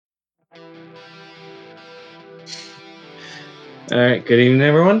All right, good evening,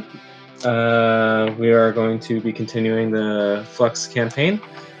 everyone. We are going to be continuing the Flux campaign.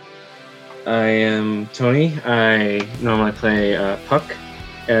 I am Tony. I normally play Puck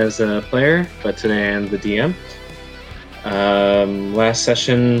as a player, but today I am the DM. Last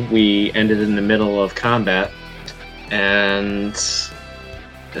session, we ended in the middle of combat, and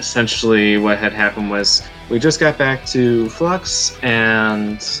essentially what had happened was we just got back to Flux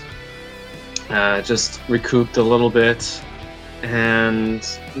and just recouped a little bit,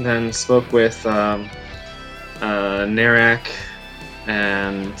 and then spoke with Narak,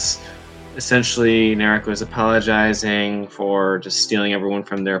 and essentially Narak was apologizing for just stealing everyone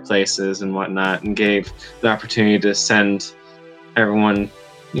from their places and whatnot, and gave the opportunity to send everyone,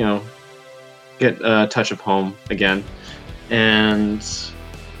 get a touch of home again. And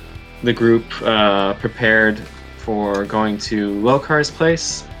the group prepared for going to Lokar's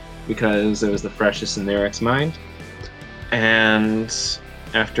place because it was the freshest in Narak's mind. And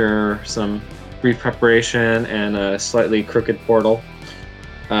after some brief preparation and a slightly crooked portal,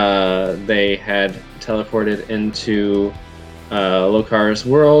 they had teleported into Lokar's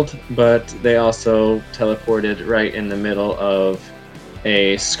world, but they also teleported right in the middle of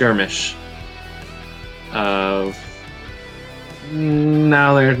a skirmish. Now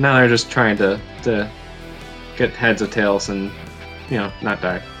they're just trying to get heads or tails and not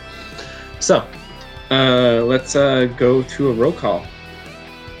die. So. Let's go to a roll call.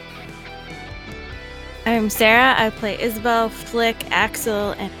 I'm Sarah. I play Isabel, Flick,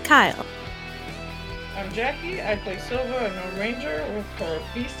 Axel, and Kyle. I'm Jackie. I play Silva, a no ranger, with her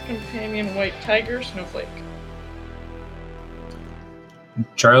beast companion, White Tiger, Snowflake.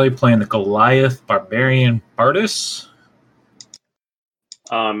 Charlie playing the Goliath Barbarian Bardus.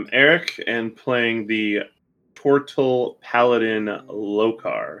 Eric, and playing the Tortle Paladin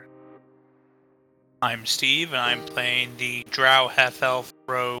Lokar. I'm Steve, and I'm playing the Drow Half-Elf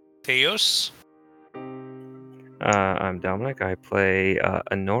Rogue Theos. I'm Dominic. I play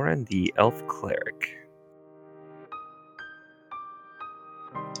Anoran, the Elf Cleric.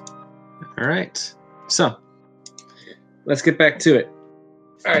 All right. So, let's get back to it.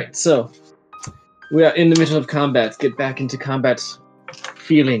 All right. So, we are in the middle of combat. Get back into combat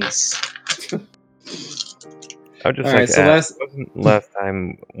feelings. I would just wasn't last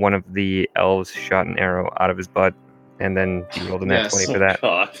time one of the elves shot an arrow out of his butt, and then you rolled a nat 20 for that.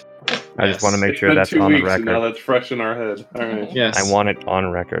 God. I just want to make sure that's on the record. Now that's fresh in our head. All right. Yes. I want it on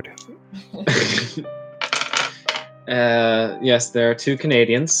record. Yes, there are two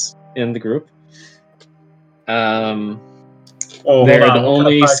Canadians in the group. They're the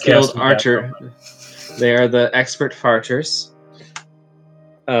only skilled archer. They are the expert farters.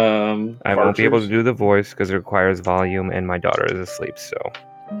 I won't be able to do the voice because it requires volume, and my daughter is asleep. So,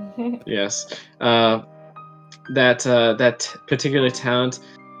 yes, that particular talent,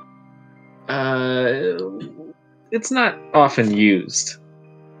 it's not often used.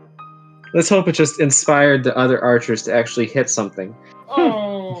 Let's hope it just inspired the other archers to actually hit something.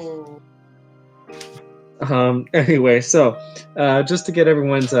 Oh. Anyway, so just to get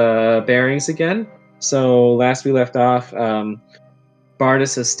everyone's bearings again. So last we left off.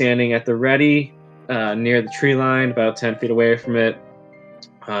 Bardus is standing at the ready, near the tree line, about 10 feet away from it.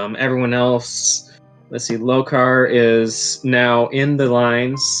 Everyone else, let's see, Lokar is now in the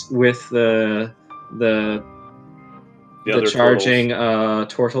lines with the charging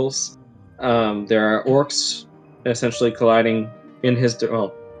turtles. There are orcs essentially colliding in his,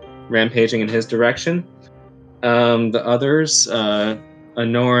 rampaging in his direction. The others,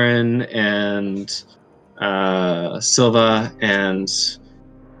 Anoran and Silva and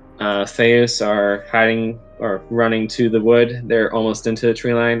Theus are hiding or running to the wood. They're almost into the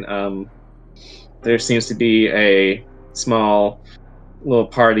tree line. There seems to be a small little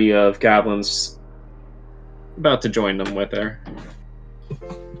party of goblins about to join them with her.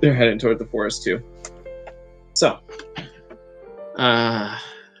 They're heading toward the forest too. So,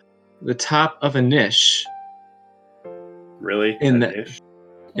 the top of a niche. Really?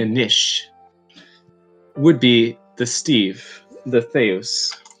 A niche would be the Steve, the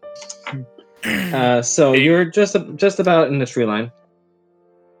Theus. So you're just about in the tree line.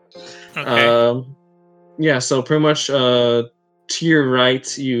 Okay. Yeah, so pretty much to your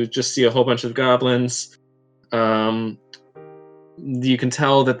right, you just see a whole bunch of goblins. You can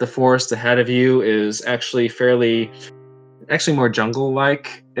tell that the forest ahead of you is actually more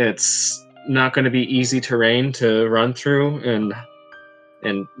jungle-like. It's not going to be easy terrain to run through and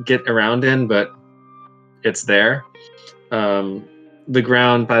get around in, but it's there. The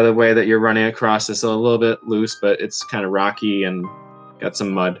ground, by the way, that you're running across is a little bit loose, but it's kind of rocky and got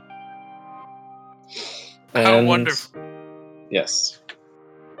some mud. How wonderful. Yes.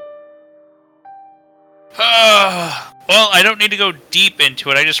 Well, I don't need to go deep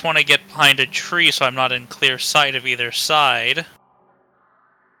into it. I just want to get behind a tree so I'm not in clear sight of either side.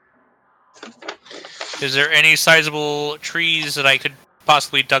 Is there any sizable trees that I could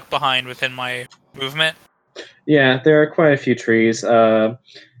possibly duck behind within my movement? Yeah, there are quite a few trees. I'd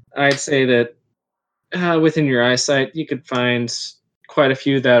say that within your eyesight, you could find quite a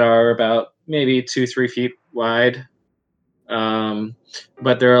few that are about maybe 2-3 feet wide.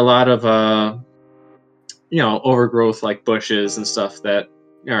 But there are a lot of overgrowth like bushes and stuff that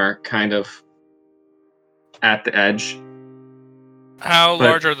are kind of at the edge. How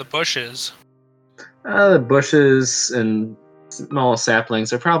large are the bushes? The bushes and small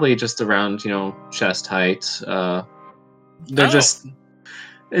saplings are probably just around, chest height.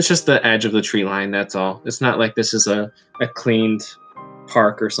 It's just the edge of the tree line, that's all. It's not like this is a cleaned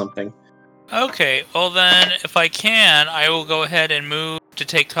park or something. Okay, well then, if I can, I will go ahead and move to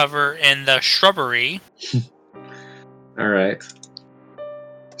take cover in the shrubbery. Alright.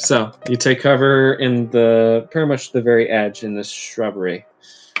 So, you take cover in pretty much the very edge in this shrubbery.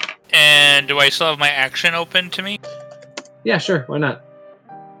 And do I still have my action open to me? Yeah, sure, why not?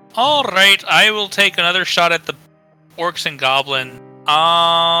 Alright, I will take another shot at the orcs and goblin.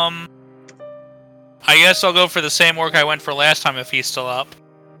 I guess I'll go for the same orc I went for last time if he's still up.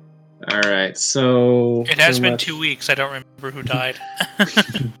 Alright, so... It has been 2 weeks, I don't remember who died.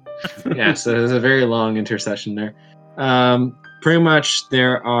 Yeah, so there's a very long intercession there. Pretty much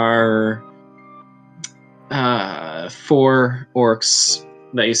there are 4 orcs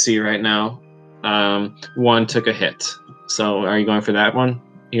that you see right now. One took a hit. So are you going for that one?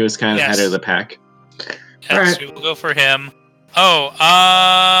 He was kind of Yes. head of the pack. Yes, Alright. we will go for him. Oh,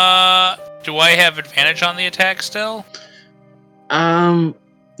 do I have advantage on the attack still?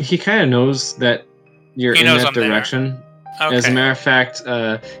 He kind of knows that you're He in knows that I'm there. direction. Okay. As a matter of fact,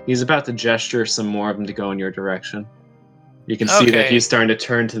 he's about to gesture some more of them to go in your direction. You can see that Okay. he's starting to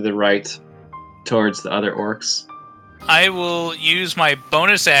turn to the right towards the other orcs. I will use my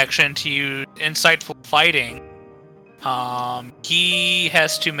bonus action to use Insightful Fighting. He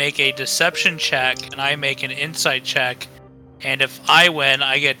has to make a deception check, and I make an insight check. And if I win,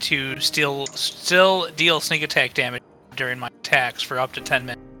 I get to still deal sneak attack damage during my attacks for up to 10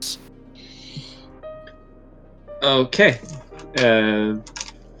 minutes. Okay.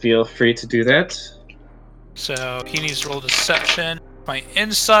 Feel free to do that. So he needs to roll deception, my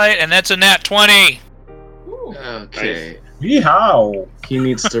insight, and that's a nat 20! Ooh. Okay. Yeehaw! He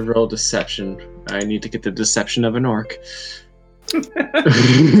needs to roll deception. I need to get the deception of an orc.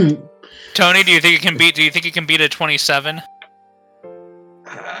 Tony, do you think you can beat a 27?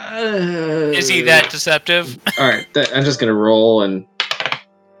 Is he that deceptive? Alright, I'm just gonna roll and...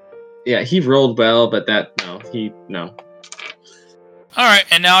 Yeah, he rolled well, but no. Alright,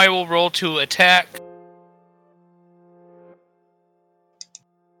 and now I will roll to attack.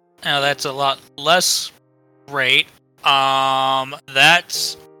 Now that's a lot less great.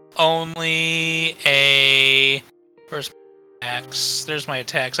 That's only a... Where's my attacks? There's my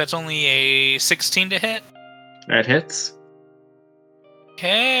attacks. That's only a 16 to hit. That hits.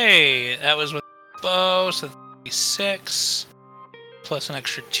 Okay, that was with bow, so 6 plus an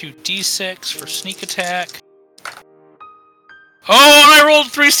extra 2d6 for sneak attack. Oh, I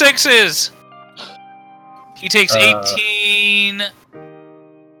rolled 3 6s! He takes 18...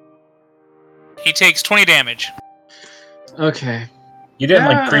 He takes 20 damage. Okay. You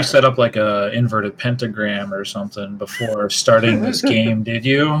didn't Yeah. pre-set up like a inverted pentagram or something before starting this game, did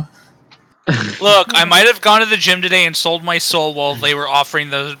you? Look, I might have gone to the gym today and sold my soul while they were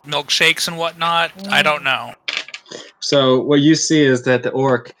offering the milkshakes and whatnot. I don't know. So what you see is that the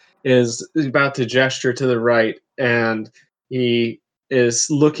orc is about to gesture to the right, and he is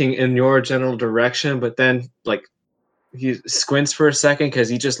looking in your general direction, but then he squints for a second because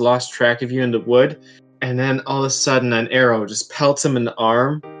he just lost track of you in the wood, and then all of a sudden an arrow just pelts him in the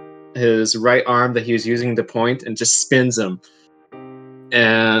arm, his right arm that he was using to point, and just spins him.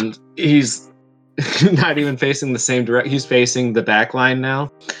 And he's not even facing the same direction. He's facing the back line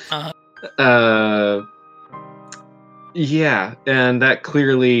now. Uh-huh. Yeah, and that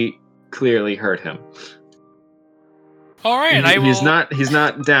clearly hurt him. All right, and I will... He's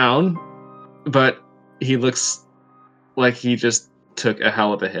not down, but he looks like he just took a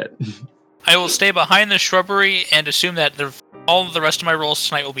hell of a hit. I will stay behind the shrubbery and assume that all of the rest of my rolls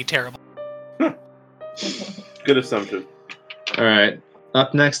tonight will be terrible. Good assumption. All right.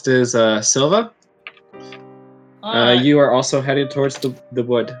 Up next is Silva. You are also headed towards the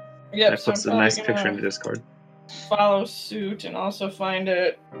wood. Yep, I so put I'm a nice probably picture in gonna the Discord. follow suit and also find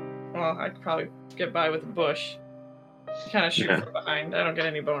it. Well, I'd probably get by with a bush. Kind of shoot Okay. from behind. I don't get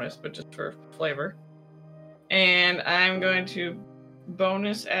any bonus, but just for flavor. And I'm going to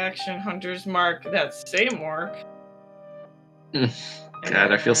bonus action Hunter's Mark that same orc.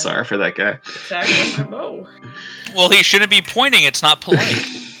 God, I feel sorry for that guy. Attack with my bow. Well, he shouldn't be pointing. It's not polite.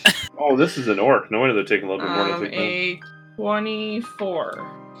 Oh, this is an orc. No wonder they're taking a little bit more to take down. A 24.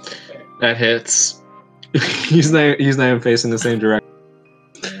 That hits. he's not even facing the same direction.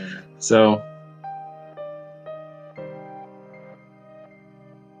 So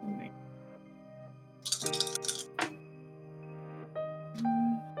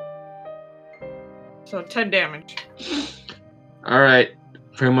So 10 damage. all right,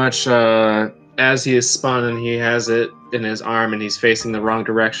 pretty much as he is spun and he has it in his arm and he's facing the wrong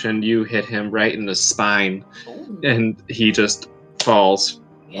direction, you hit him right in the spine and he just falls.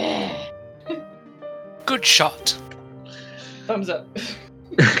 Yeah. Good shot. Thumbs up.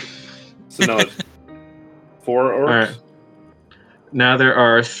 So now it's 4 orcs. All right. Now there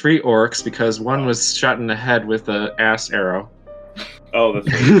are 3 orcs because one was shot in the head with an ass arrow. Oh,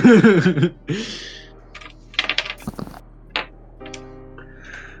 that's right.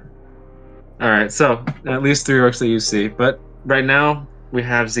 All right, so at least 3 orcs that you see. But right now we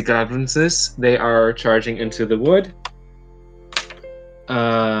have the goblins. They are charging into the wood.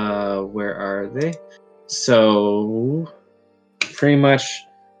 Where are they? So pretty much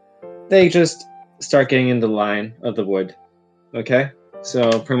they just start getting in the line of the wood. Okay,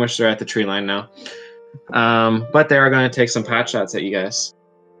 so pretty much they're at the tree line now. But they are going to take some pot shots at you guys.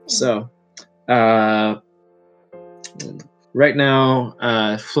 So right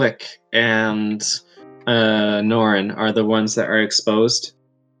now, Flick and Norin are the ones that are exposed.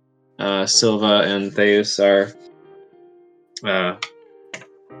 Silva and Theus are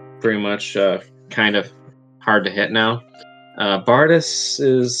pretty much kind of hard to hit now. Bardus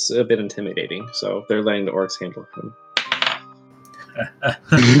is a bit intimidating, so they're letting the orcs handle him.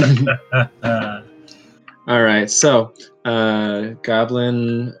 All right, so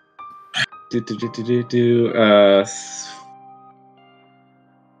Goblin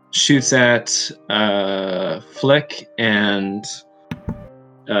shoots at Flick and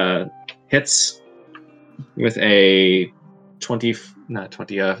hits with a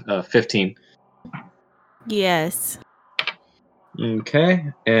 15. Yes. Okay,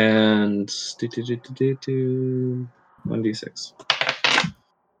 and 1d6.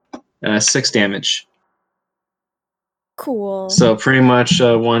 6 damage. Cool. So pretty much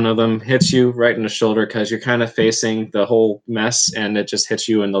one of them hits you right in the shoulder because you're kind of facing the whole mess, and it just hits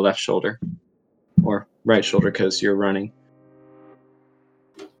you in the left shoulder. Or right shoulder because you're running.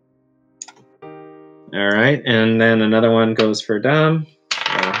 Alright, and then another one goes for Dom.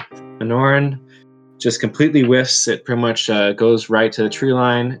 Anoran just completely whiffs. It pretty much goes right to the tree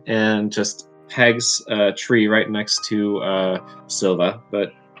line and just pegs a tree right next to Silva,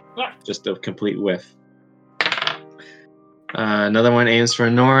 but just a complete whiff. Another one aims for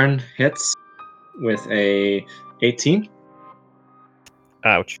Anoran, hits with a 18.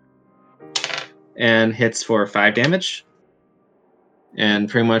 Ouch. And hits for 5 damage. And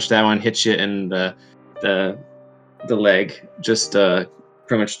pretty much that one hits you in the leg, just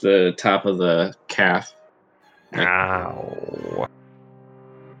pretty much the top of the calf. Ow.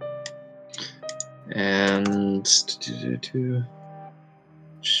 And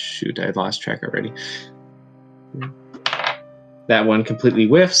shoot, I lost track already. That one completely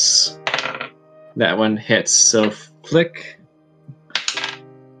whiffs. That one hits. So Flick,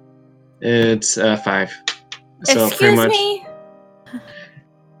 it's 5. So Excuse me?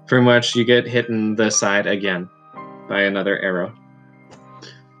 Pretty much you get hit in the side again by another arrow.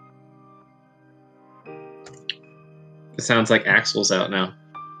 It sounds like Axel's out now.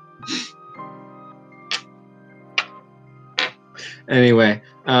 Anyway,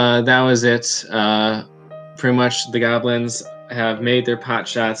 that was it. Pretty much the goblins have made their pot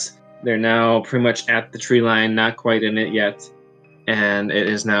shots. They're now pretty much at the tree line, not quite in it yet. And it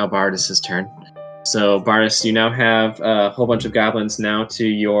is now Bardus' turn. So, Bardus, you now have a whole bunch of goblins now to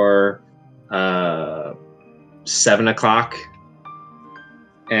your 7 o'clock.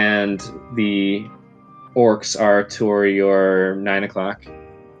 And the orcs are to your 9 o'clock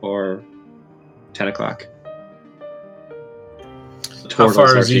or 10 o'clock. How far Turtles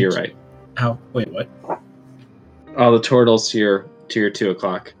are is to your right. Wait, what? All the turtles to your 2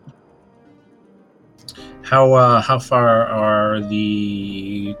 o'clock. How far are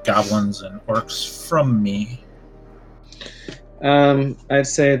the goblins and orcs from me? I'd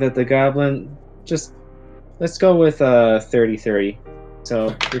say that the goblin, let's go with 30-30.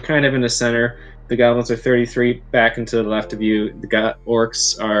 So you're kind of in the center. The goblins are 33 back and to the left of you. The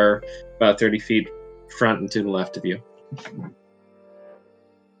orcs are about 30 feet front and to the left of you.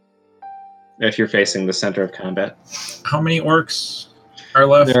 If you're facing the center of combat. How many orcs are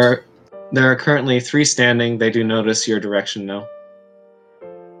left? There are currently 3 standing. They do notice your direction now.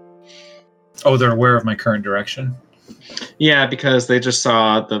 Oh, they're aware of my current direction? Yeah, because they just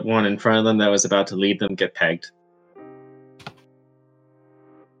saw the one in front of them that was about to lead them get pegged.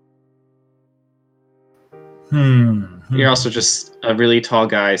 You're also just a really tall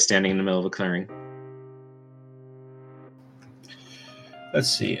guy standing in the middle of a clearing. Let's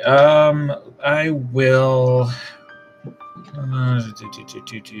see. I will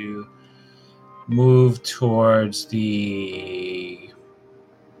move towards the.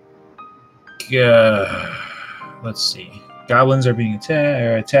 Let's see. Goblins are being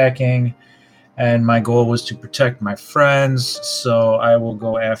attacking, and my goal was to protect my friends, so I will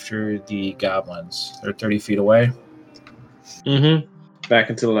go after the goblins. They're 30 feet away. Back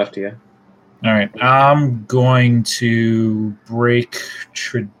and to the left of you. All right. I'm going to break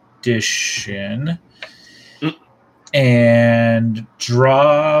tradition and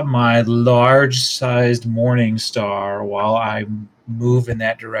draw my large-sized morning star while I move in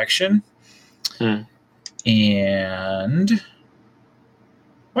that direction. And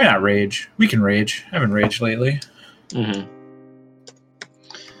why not rage? We can rage. I haven't raged lately.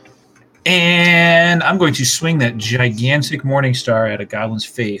 And I'm going to swing that gigantic morning star at a goblin's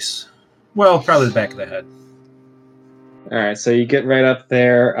face. Well, probably the back of the head. All right, so you get right up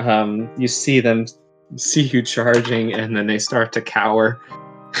there. You see them see you charging, and then they start to cower.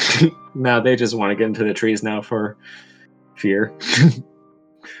 Now they just want to get into the trees now for fear.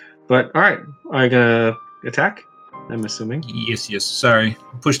 But all right, are you gonna attack? I'm assuming. Yes. Sorry,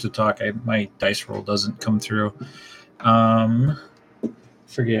 push to talk. My dice roll doesn't come through.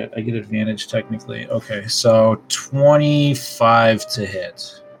 Forget. I get advantage technically. Okay, so 25 to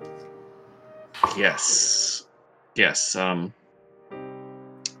hit. Yes.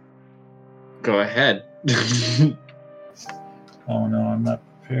 Go ahead. Oh no, I'm not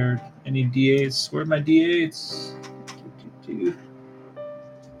prepared. Any D8s? Where are my D8s?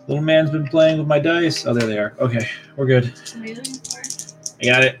 Little man's been playing with my dice. Oh, there they are. Okay, we're good. I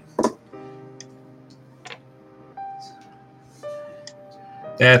got it.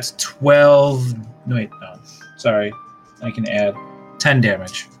 That's 12. No, wait, no. Sorry. I can add 10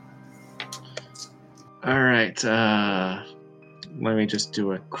 damage. All right. Let me just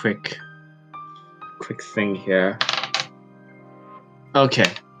do a quick thing here. Okay.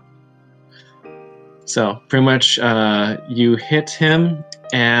 So pretty much, you hit him,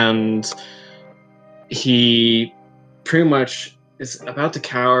 and he pretty much is about to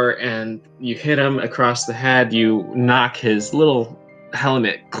cower, and you hit him across the head. You knock his little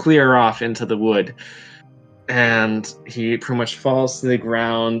helmet clear off into the wood, and he pretty much falls to the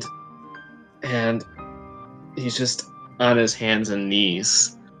ground, and he's just on his hands and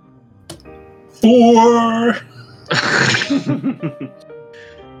knees. 4!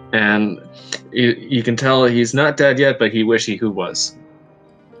 And you can tell he's not dead yet, but he wish he who was.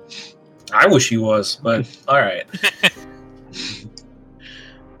 I wish he was, but all right.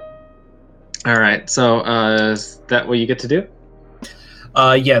 All right, so is that what you get to do?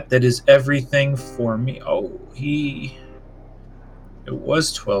 Yeah, that is everything for me. Oh, it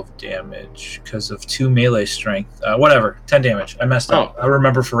was 12 damage because of 2 melee strength. Whatever, 10 damage. I messed up. I'll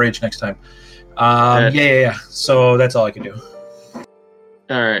remember for rage next time. Yeah. So that's all I can do.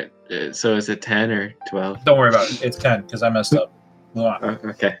 All right, so is it 10 or 12? Don't worry about it. It's 10 because I messed up. Move on.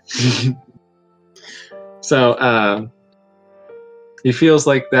 Okay. So he feels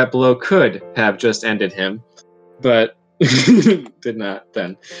like that blow could have just ended him, but did not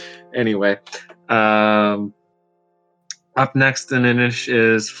then. Anyway, up next in Inish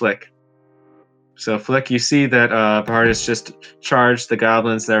is Flick. So Flick, you see that Bardus just charged the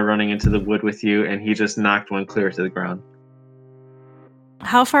goblins that are running into the wood with you, and he just knocked one clear to the ground.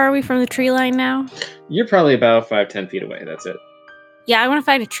 How far are we from the tree line now? You're probably about 5-10 feet away. That's it. Yeah, I want to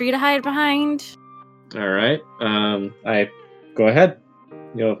find a tree to hide behind. All right. Go ahead.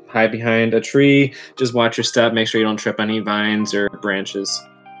 You'll hide behind a tree. Just watch your step. Make sure you don't trip any vines or branches.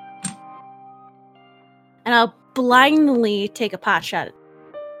 And I'll blindly take a pot shot.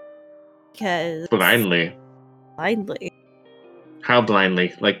 Because... Blindly? How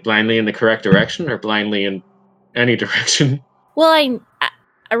blindly? Like blindly in the correct direction or blindly in any direction? Well,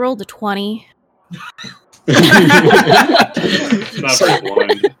 I rolled a 20. Not very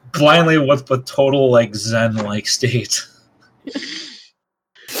blind. Blindly with the total zen-like state.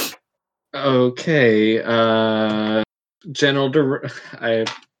 Okay. Alright,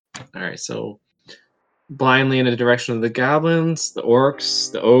 so blindly in the direction of the goblins, the orcs,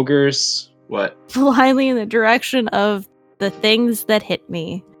 the ogres, what? Blindly in the direction of the things that hit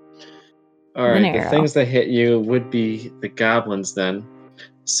me. All With an right, the arrow. things that hit you would be the goblins then.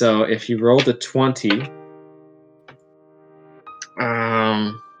 So if you rolled a 20,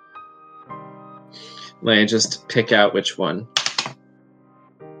 let me just pick out which one.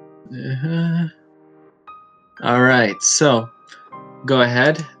 All right, so go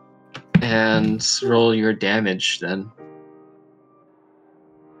ahead and roll your damage then.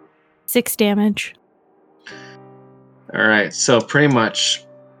 6 damage. All right, so pretty much,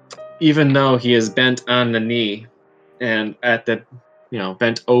 even though he is bent on the knee and at the,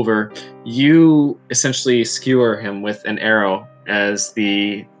 bent over, you essentially skewer him with an arrow as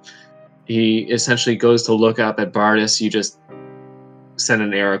he essentially goes to look up at Bardis. You just send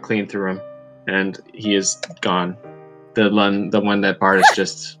an arrow clean through him, and he is gone. The one that Bardis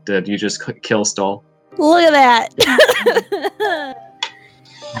just did, you just kill stole. Look at that!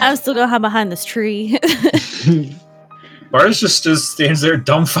 I'm still gonna hide behind this tree. Bardis just stands there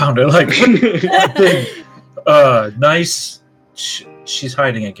dumbfounded, like, nice. She's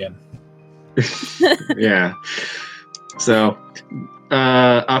hiding again. Yeah. So,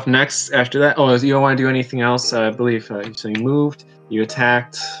 up next after that. Oh, you don't want to do anything else? I believe. So you moved. You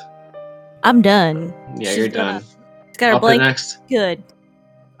attacked. I'm done. Yeah, you're done. She's got her Up blanket. next, Good.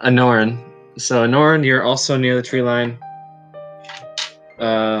 Anoran. So Anoran, you're also near the tree line.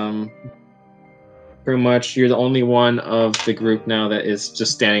 Pretty much, you're the only one of the group now that is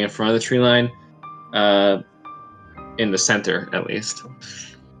just standing in front of the tree line. In the center, at least. All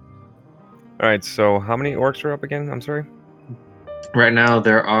right. So how many orcs are up again? I'm sorry. Right now,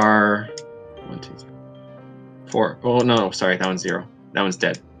 there are 1, 2, 3, 4. Oh no, sorry, that one's 0. That one's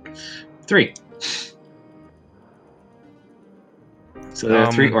dead. 3. So there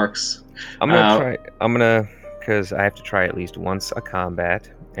are 3 orcs. I'm gonna try. Because I have to try at least once a combat,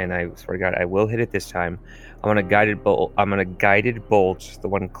 and I swear to God, I will hit it this time. I'm gonna guided bolt the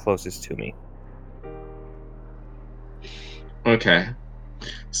one closest to me. Okay.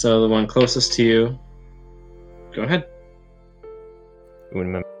 So the one closest to you. Go ahead.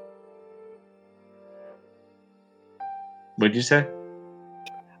 Remember, What'd you say?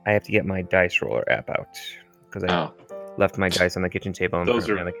 I have to get my dice roller app out because I left my dice on the kitchen table and Those put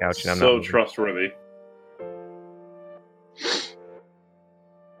them are on the couch, and I'm so not trustworthy.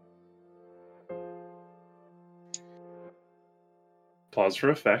 Pause for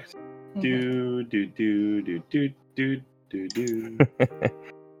effect. Do do do do do do do do.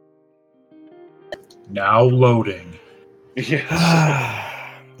 Now loading. Yes.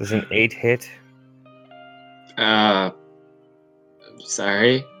 Does an 8 hit?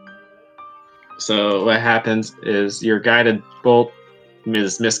 Sorry. So what happens is your guided bolt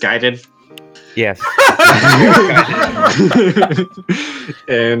is misguided. Yes.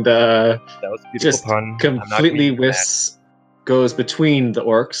 And That was a beautiful just pun. completely goes between the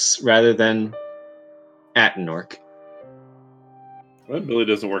orcs rather than at an orc. That really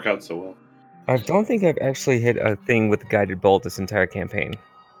doesn't work out so well. I don't think I've actually hit a thing with guided bolt this entire campaign.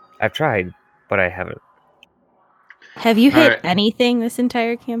 I've tried, but I haven't. Have you hit Alright. anything this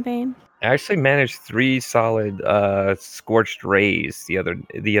entire campaign? I actually managed 3 solid scorched rays the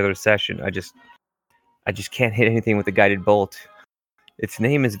other session. I just can't hit anything with the guided bolt. Its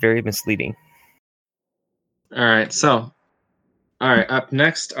name is very misleading. Alright, up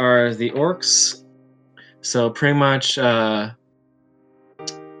next are the orcs. So pretty much the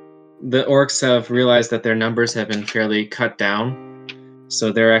orcs have realized that their numbers have been fairly cut down.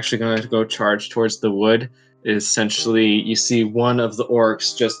 So they're actually going to go charge towards the wood. Essentially, you see one of the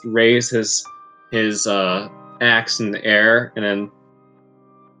orcs just raise his axe in the air and then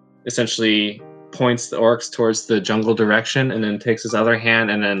essentially points the orcs towards the jungle direction, and then takes his other hand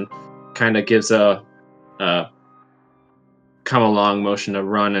and then kind of gives a come along motion to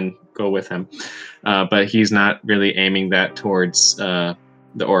run and go with him. But he's not really aiming that towards the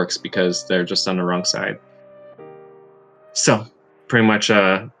orcs because they're just on the wrong side. So pretty much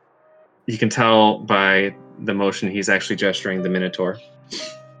you can tell by the motion he's actually gesturing the Minotaur.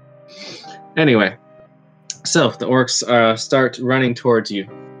 Anyway, so the orcs start running towards you.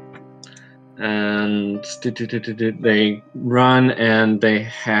 And they run, and they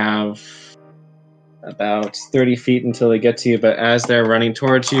have about 30 feet until they get to you. But as they're running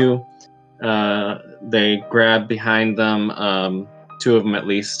towards you, they grab behind them, 2 of them at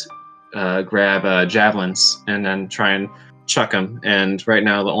least, grab javelins and then try and chuck them. And right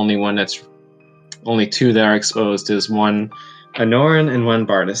now, the only 2 that are exposed is one Anoran and one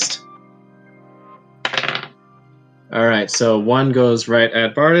Bardis. All right, so one goes right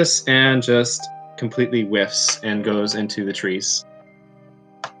at Bardis and just completely whiffs and goes into the trees.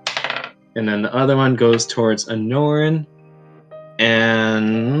 And then the other one goes towards Anoran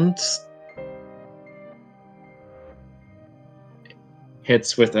and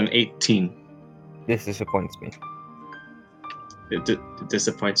hits with an 18. This disappoints me. It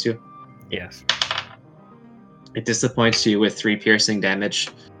disappoints you. Yes. It disappoints you with 3 piercing damage.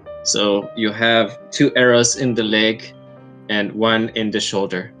 So you have 2 arrows in the leg and 1 in the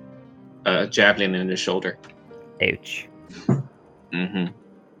shoulder. Javelin in the shoulder. Ouch. Mm-hmm.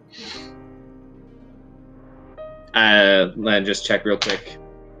 Let me just check real quick.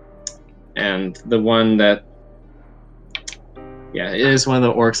 And the one that... Yeah, it is one of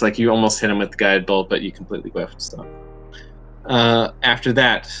the orcs. Like, you almost hit him with the guided bolt, but you completely whiffed, so... after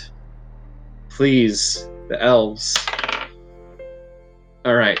that, please, the elves.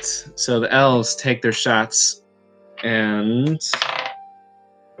 Alright, so the elves take their shots, and...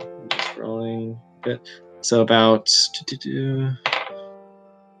 I'm just rolling a bit. So about...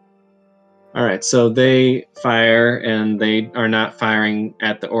 Alright, so they fire, and they are not firing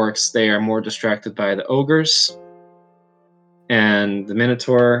at the orcs. They are more distracted by the ogres. And the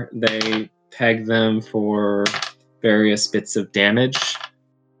Minotaur, they peg them for various bits of damage.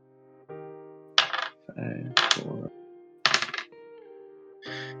 5, 4.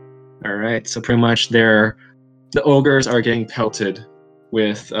 Alright, so pretty much the ogres are getting pelted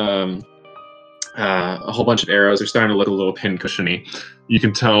with a whole bunch of arrows. They're starting to look a little pincushiony. You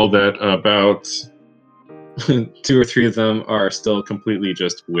can tell that about 2 or 3 of them are still completely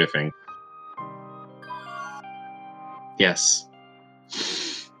just whiffing. Yes.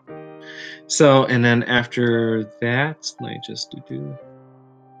 So, and then after that, let me just do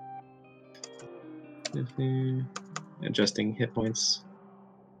adjusting hit points.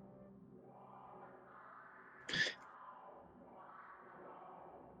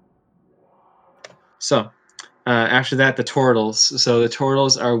 So, after that, the Turtles. So the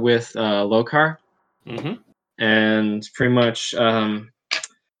Turtles are with Lokar. Mm-hmm. And pretty much,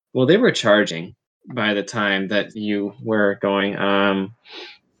 well, they were charging by the time that you were going.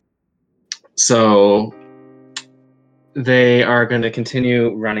 So they are going to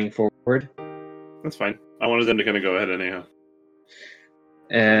continue running forward. That's fine. I wanted them to kind of go ahead anyhow.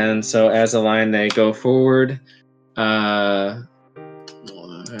 And so as a line, they go forward. I'm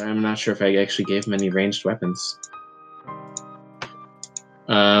not sure if I actually gave them any ranged weapons.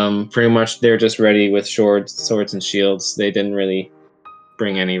 Pretty much they're just ready with swords and shields. They didn't really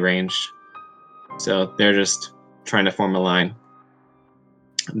bring any ranged. So they're just trying to form a line.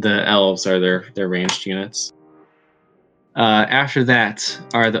 The elves are their ranged units. After that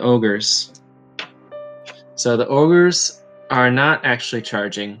are the ogres. So the ogres are not actually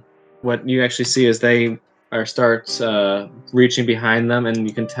charging. What you actually see is they start reaching behind them, and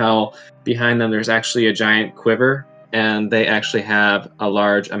you can tell behind them there's actually a giant quiver, and they actually have a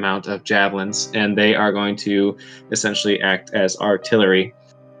large amount of javelins, and they are going to essentially act as artillery.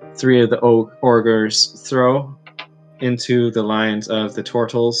 3 of the ogres throw into the lines of the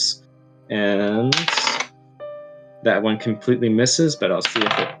Turtles, and that one completely misses, but I'll see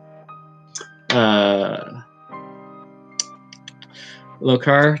if it...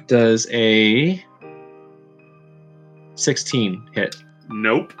 Lokar does a 16 hit.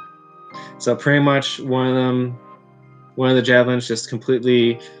 Nope. So pretty much one of the javelins just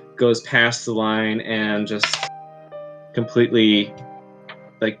completely goes past the line and just completely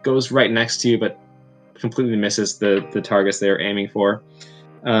goes right next to you, but completely misses the targets they were aiming for.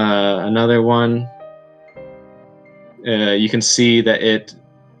 Another one, you can see that it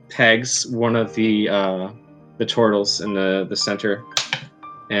pegs one of the Turtles in the center,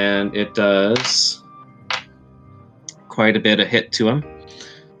 and it does quite a bit of hit to him.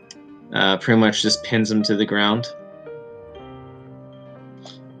 Pretty much just pins him to the ground.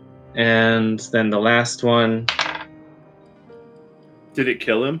 And then the last one... Did it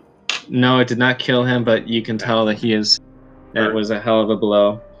kill him? No, it did not kill him, but you can tell that that was a hell of a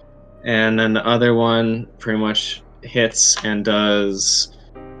blow. And then the other one pretty much hits and does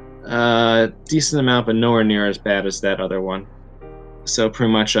a decent amount, but nowhere near as bad as that other one. So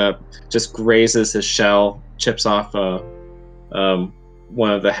pretty much just grazes his shell, chips off one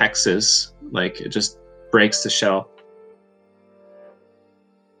of the hexes. It just breaks the shell.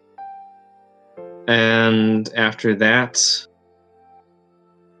 And after that,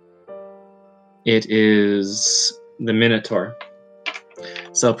 it is the Minotaur.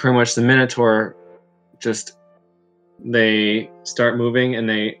 So pretty much the Minotaur they start moving, and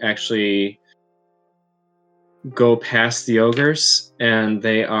they actually go past the ogres, and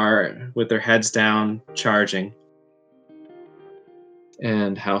they are, with their heads down, charging.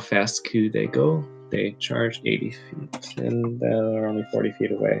 And how fast could they go? They charge 80 feet, and they're only 40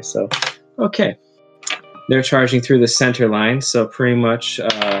 feet away. So, okay. they're charging through the center line. So pretty much,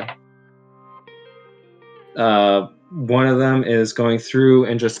 one of them is going through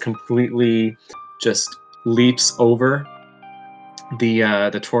and just completely just leaps over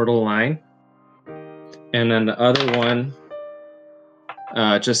the turtle line, and then the other one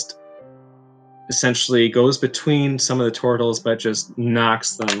just essentially goes between some of the turtles, but just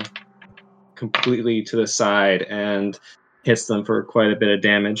knocks them completely to the side and hits them for quite a bit of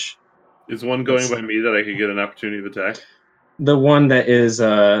damage. Is one going by me that I could get an opportunity of attack? The one that is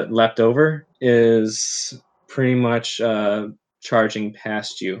left over is pretty much charging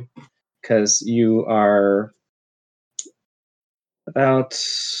past you, because you are about,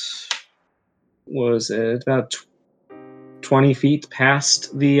 what was it, about 20 feet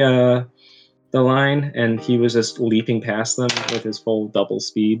past the line, and he was just leaping past them with his full double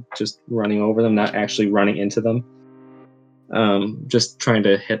speed, just running over them, not actually running into them. Just trying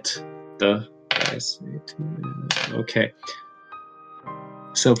to hit the guys. Okay.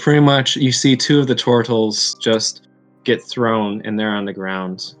 So pretty much you see two of the turtles just get thrown, and they're on the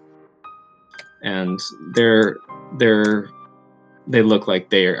ground. And they look like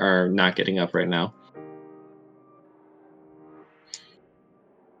they are not getting up right now.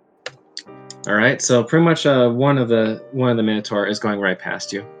 All right, so pretty much one of the Minotaur is going right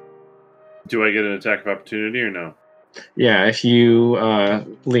past you. Do I get an attack of opportunity or no? Yeah, if you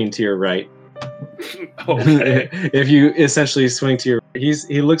lean to your right. Okay. If you essentially swing to your,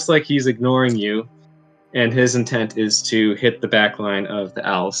 he looks like he's ignoring you, and his intent is to hit the back line of the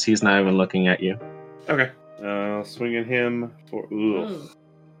elves. He's not even looking at you. Okay. Swing at him for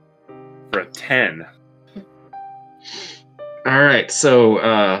a 10. All right,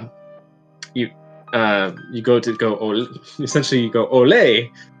 so you go essentially you go ole.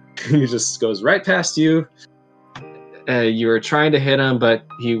 He just goes right past you. You were trying to hit him, but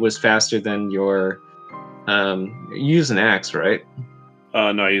he was faster than your. You use an axe, right?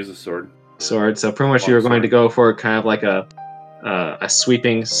 No, I use a sword. Sword. So pretty much you were going to go for kind of like a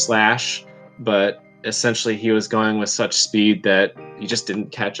sweeping slash, but essentially he was going with such speed that he just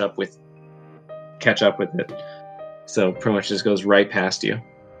didn't catch up with it. So pretty much just goes right past you.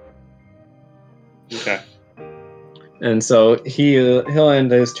 Okay. And so he'll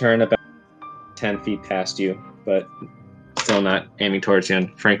end his turn about 10 feet past you, but still not aiming towards you,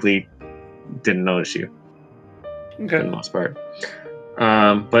 and frankly didn't notice you. Okay. For the most part.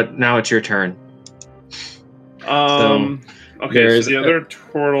 But now it's your turn. Okay, so the other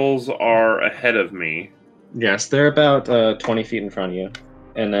turtles are ahead of me. Yes, they're about 20 feet in front of you.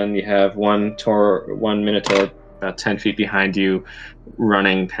 And then you have one Minotaur about 10 feet behind you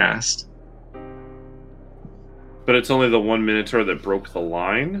running past. But it's only the one Minotaur that broke the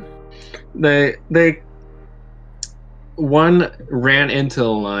line? One ran into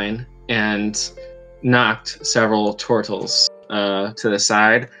the line and knocked several turtles to the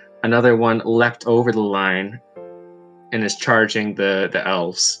side. Another one leapt over the line and is charging the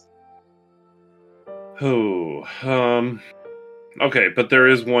elves. Okay, but there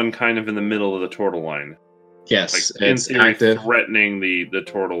is one kind of in the middle of the turtle line. Yes, like, it's in theory, active. Threatening the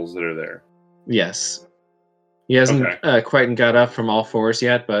turtles that are there. Yes. He hasn't quite got up from all fours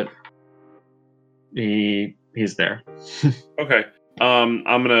yet, but he's there. Okay. I'm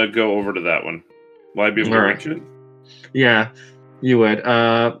gonna go over to that one. Will I be able to reach it? Yeah, you would.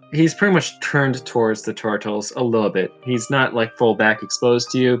 He's pretty much turned towards the turtles a little bit. He's not like full back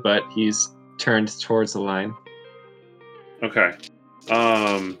exposed to you, but he's turned towards the line. Okay.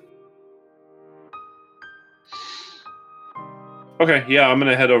 Okay, yeah, I'm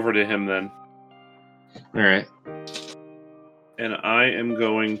gonna head over to him then. All right. And I am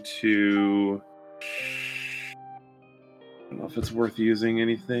going to... I don't know if it's worth using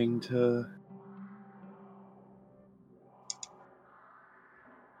anything to...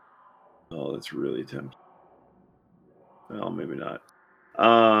 Oh, that's really tempting. Well, maybe not.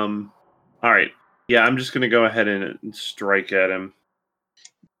 Alright. Yeah, I'm just gonna go ahead and strike at him.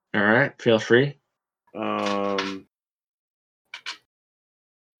 Alright, feel free. Come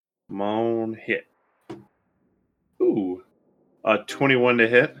on, hit. Ooh. 21 to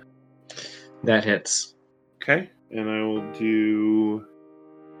hit. That hits. Okay. And I will do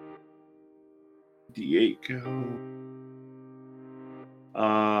D8 go.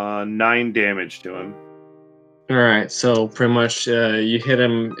 9 damage to him. Alright, so pretty much you hit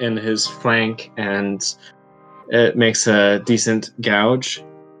him in his flank and it makes a decent gouge.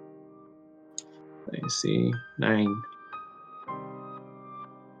 Let me see. 9.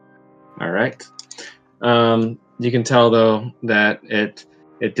 Alright. You can tell though that it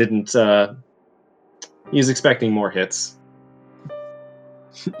didn't he's expecting more hits.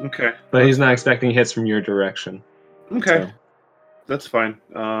 Okay. But he's not expecting hits from your direction. Okay. So, That's fine.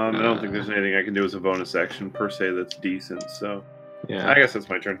 I don't think there's anything I can do as a bonus action per se that's decent. So yeah. I guess that's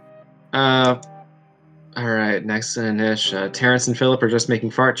my turn. All right. Next in Nish, Terrence and Philip are just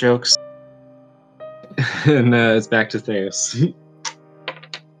making fart jokes, and it's back to Theos.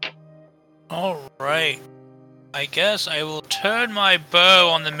 All right. I guess I will turn my bow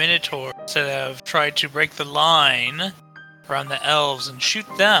on the Minotaur instead of try to break the line around the elves and shoot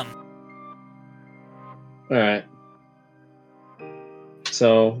them. All right.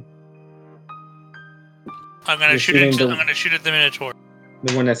 So I'm gonna You're shoot shooting into. the- I'm gonna shoot at the Minotaur.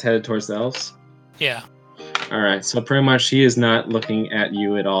 the one that's headed towards the elves. Yeah. All right. So pretty much he is not looking at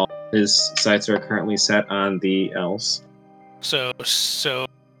you at all. His sights are currently set on the elves. So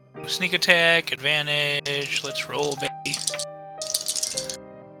sneak attack, advantage. Let's roll, baby.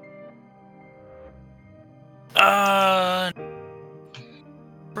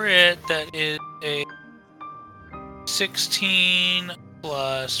 Crit. That is a 16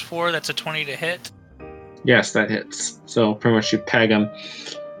 plus 4. That's a 20 to hit. Yes, that hits. So pretty much you peg him,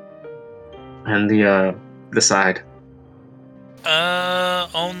 and the side.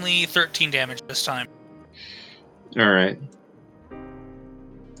 Only 13 damage this time. All right.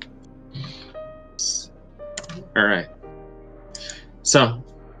 All right. So,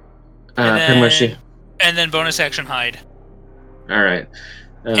 pretty much. And then bonus action hide. All right.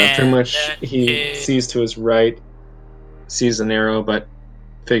 Pretty And much that he is- sees to his right, sees an arrow, but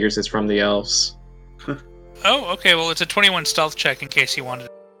figures it's from the elves. Oh, okay. Well, it's a 21 stealth check in case you wanted.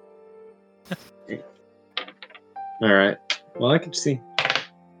 All right. Well, I can see.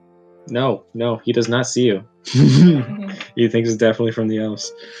 No, he does not see you. He thinks it's definitely from the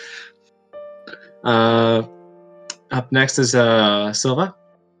elves. Up next is Silva.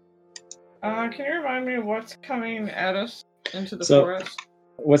 Can you remind me what's coming at us into the So- forest?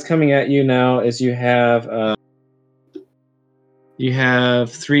 What's coming at you now is you have 3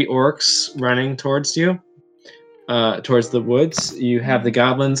 orcs running towards you, towards the woods. You have the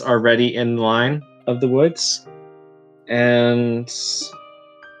goblins already in line of the woods, and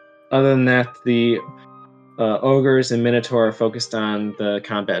other than that, the ogres and minotaur are focused on the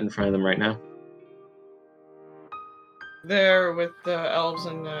combat in front of them right now. There with the elves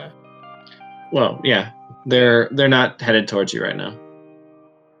and the. Well, yeah, they're not headed towards you right now.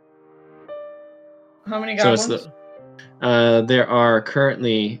 How many So goblins? it's there are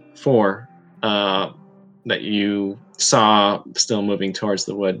currently 4 that you saw still moving towards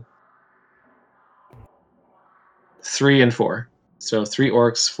the wood. 3 and 4. So 3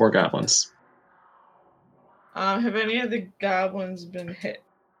 orcs, 4 goblins. Have any of the goblins been hit?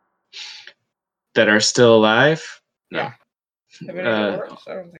 That are still alive? No. Yeah. Have any of the orcs?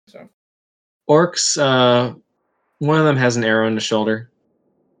 I don't think so. Orcs, one of them has an arrow in the shoulder.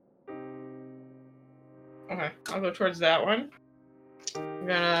 Okay, I'll go towards that one. I'm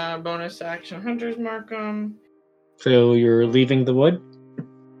gonna bonus action Hunter's Mark him. So you're leaving the wood?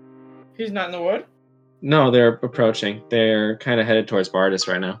 He's not in the wood? No, they're approaching. They're kind of headed towards Bardus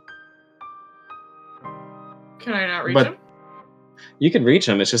right now. Can I not reach But- him? You can reach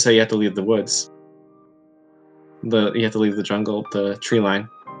them, it's just that you have to leave the woods. You have to leave the jungle, the tree line.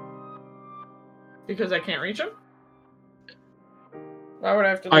 Because I can't reach him? Why would I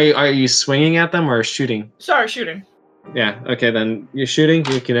have to leave? Are you swinging at them or shooting? Sorry, shooting. Yeah, okay, then you're shooting,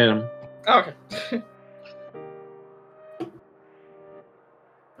 you can hit them. Oh, okay.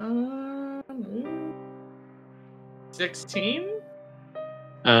 16?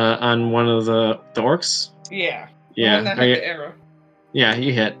 On one of the orcs? Yeah. Yeah. One that are had you- the arrow. yeah,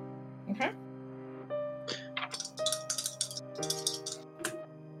 you hit. Okay.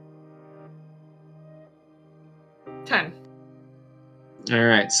 Ten.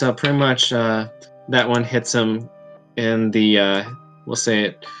 Alright, so pretty much that one hits him in the, we'll say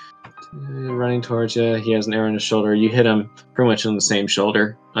it, running towards you. He has an arrow in his shoulder. You hit him pretty much on the same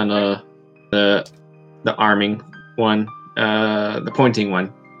shoulder, on the arming one, the pointing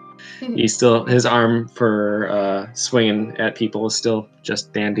one. He's still, his arm for swinging at people is still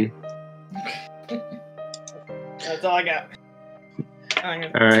just dandy. That's all I got. I'm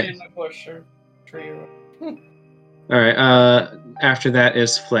gonna All right. get in my bush or tree or whatever. Alright, after that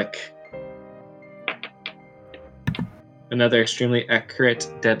is Flick. Another extremely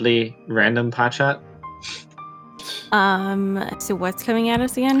accurate, deadly, random pot shot. So what's coming at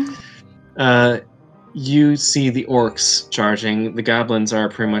us again? You see the orcs charging. The goblins are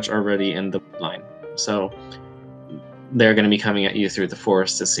pretty much already in the line. So they're going to be coming at you through the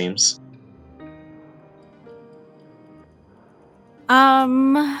forest, it seems.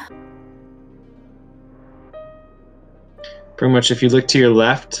 Pretty much, if you look to your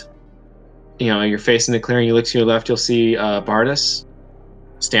left, you're facing the clearing. You look to your left, you'll see Bardus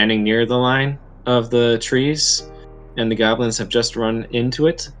standing near the line of the trees, and the goblins have just run into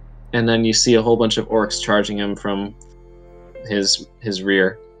it. And then you see a whole bunch of orcs charging him from his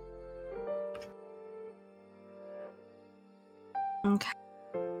rear. Okay.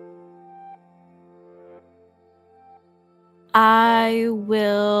 I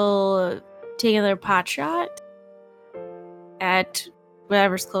will take another pot shot at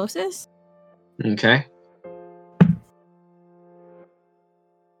whatever's closest. Okay.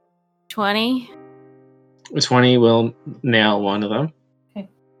 20. 20 will nail one of them. Okay.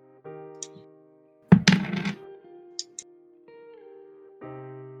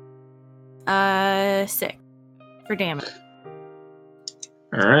 6 for damage.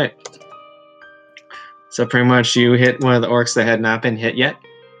 All right. So pretty much you hit one of the orcs that had not been hit yet.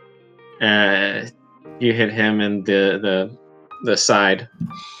 You hit him in the side,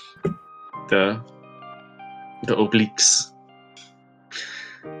 the obliques.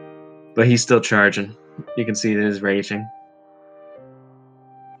 But he's still charging. You can see that he's raging.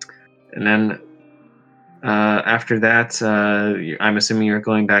 And then after that, I'm assuming you're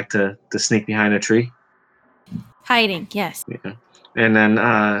going back to sneak behind a tree. Hiding, yes. Yeah. And then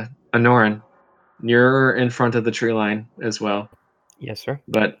Anoran, you're in front of the tree line as well. Yes, sir.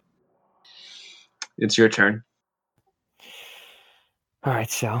 But it's your turn. All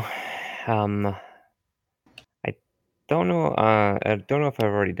right, so I don't know. I don't know if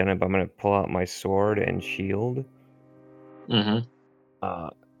I've already done it, but I'm gonna pull out my sword and shield. Mm-hmm.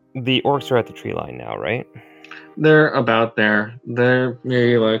 The orcs are at the tree line now, right? They're about there. They're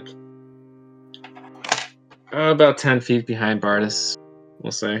maybe like about 10 feet behind Bardus,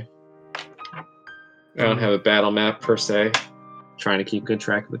 we'll say. I don't have a battle map per se. Trying to keep good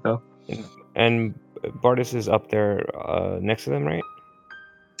track of it though. And Bardus is up there next to them, right?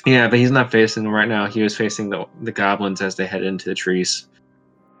 Yeah, but he's not facing them right now. He was facing the goblins as they head into the trees.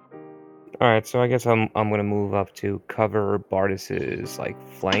 All right, so I guess I'm gonna move up to cover Bardus's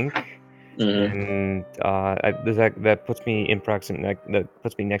flank, and that puts me in proximity. That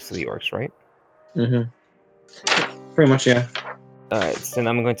puts me next to the orcs, right? Mm-hmm. Pretty much, yeah. All right, so then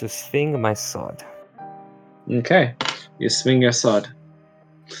I'm going to swing my sword. Okay, you swing your sword.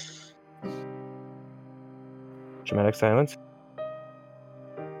 Dramatic silence.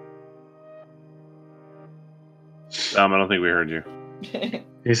 I don't think we heard you.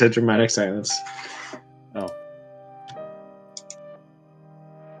 He said dramatic silence. Oh.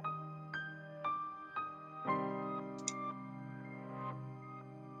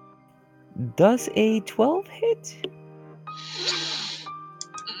 Does a 12 hit?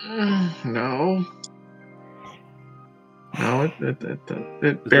 No. No, it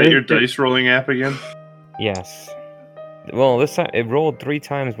Is that your dice rolling app again? Yes. Well, this time it rolled 3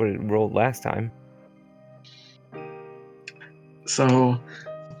 times what it rolled last time. So,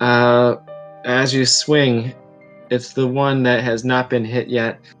 as you swing, it's the one that has not been hit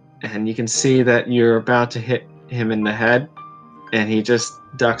yet, and you can see that you're about to hit him in the head, and he just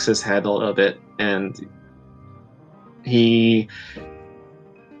ducks his head a little bit, and he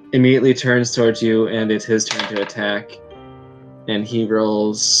immediately turns towards you, and it's his turn to attack, and he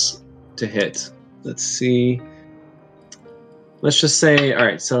rolls to hit. Let's see. Let's just say, all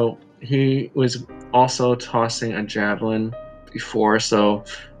right, so he was also tossing a javelin before, so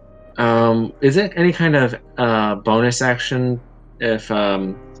is it any kind of bonus action if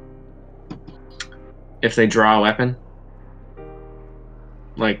they draw a weapon?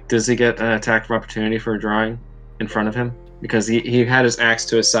 Like, does he get an attack of opportunity for drawing in front of him? Because he had his axe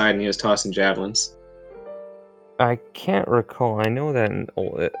to his side and he was tossing javelins. I can't recall. I know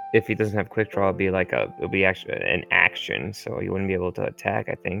that if he doesn't have quick draw, it'll be actually an action, so he wouldn't be able to attack,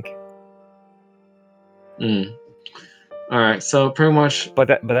 I think. All right, so pretty much. But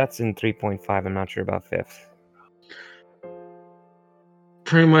that's in 3.5. I'm not sure about 5th.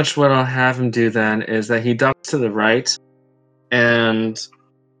 Pretty much what I'll have him do then is that he ducks to the right, and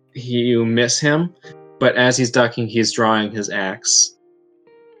you miss him. But as he's ducking, he's drawing his axe,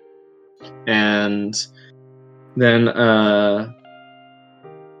 and then the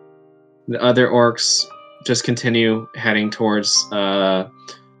other orcs just continue heading towards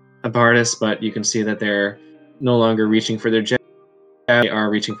Bardus, but you can see that they're no longer reaching for their javelins. They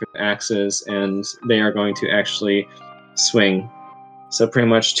are reaching for the axes, and they are going to actually swing. So pretty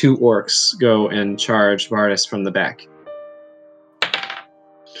much 2 orcs go and charge Bardus from the back.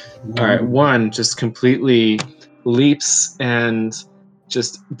 All right, one just completely leaps and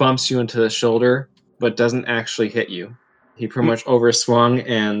just bumps you into the shoulder, but doesn't actually hit you. He pretty much overswung,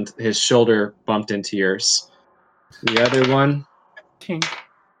 and his shoulder bumped into yours. The other one. Tink.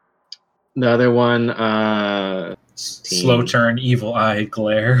 The other one. Slow turn, evil eye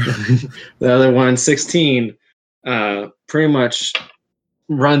glare. The other one, 16. Pretty much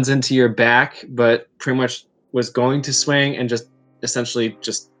runs into your back, but pretty much was going to swing and just essentially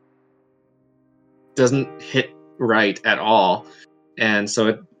just doesn't hit right at all. And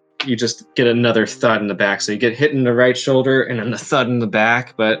so you just get another thud in the back. So you get hit in the right shoulder and then the thud in the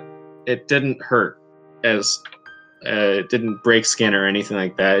back, but it didn't hurt as it didn't break skin or anything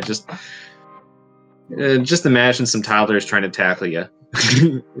like that. It just imagine some toddlers trying to tackle you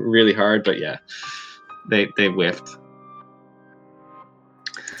really hard, but yeah, they whiffed.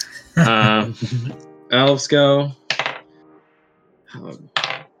 Elves go.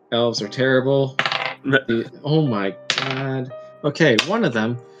 Elves are terrible. Oh my god. Okay, one of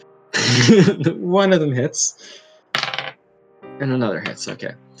them hits. And another hits,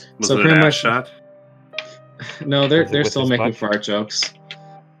 okay. Was so it pretty an much shot? No, Was it they're with still his making butt? fart jokes.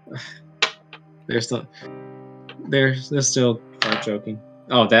 They're still fart joking.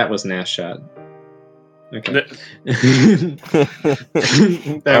 Oh, that was an ass shot. Okay. That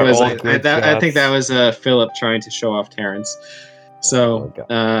Are was all I good think that shots. was Philip trying to show off Terrence. So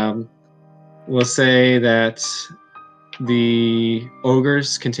we'll say that the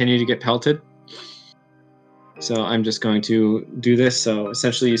ogres continue to get pelted. So I'm just going to do this. So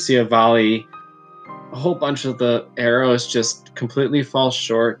essentially you see a volley. A whole bunch of the arrows just completely fall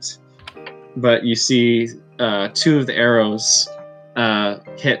short. But you see two of the arrows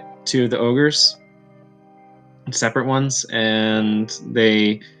hit two of the ogres. Separate ones, and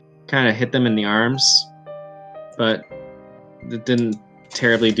they kind of hit them in the arms, but it didn't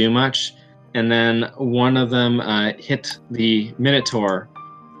terribly do much. And then one of them hit the Minotaur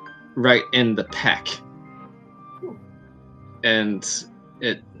right in the pec, and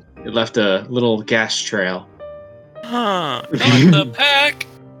it left a little gas trail. Huh. Not the pack.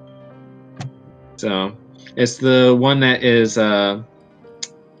 So it's the one that is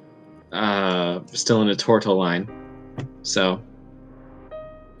still in a tortle line. So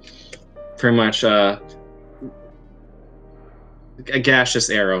pretty much a gaseous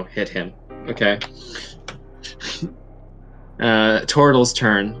arrow hit him. Okay. Tortle's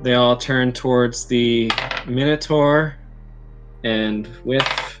turn. They all turn towards the Minotaur and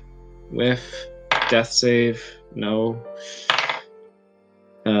whiff, death save, no.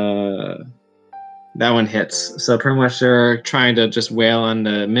 That one hits. So pretty much they're trying to just wail on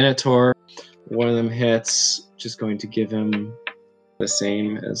the Minotaur. One of them hits, just going to give him the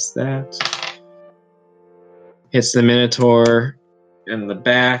same as that. Hits the Minotaur in the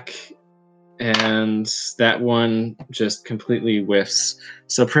back, and that one just completely whiffs.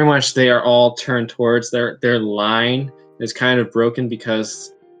 So pretty much they are all turned towards their line is kind of broken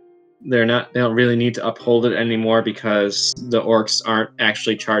because they don't really need to uphold it anymore because the orcs aren't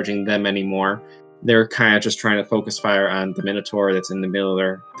actually charging them anymore. They're kind of just trying to focus fire on the Minotaur that's in the middle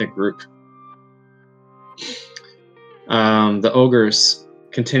of the group. The ogres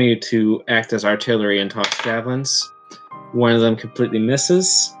continue to act as artillery and toss javelins. One of them completely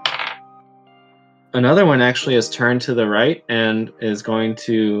misses. Another one actually has turned to the right and is going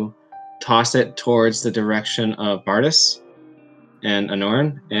to toss it towards the direction of Bardis and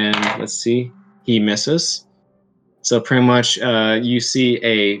Anoran. And let's see, he misses. So pretty much you see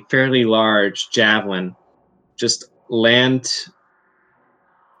a fairly large javelin just land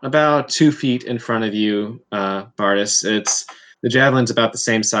about 2 feet in front of you, Bardis. The javelin's about the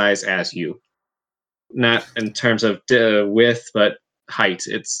same size as you. Not in terms of width, but height.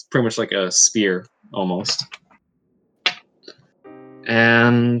 It's pretty much like a spear, almost.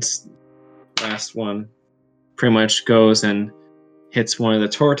 And last one pretty much goes and hits one of the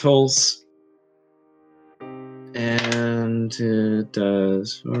tortles. And it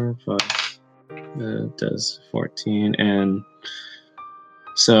does 4 plus. It does 14, and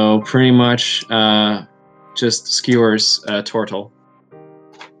so pretty much just skewers Tortle.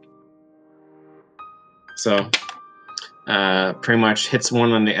 So pretty much hits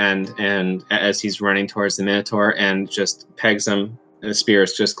one on the end, and as he's running towards the Minotaur, and just pegs him. The spear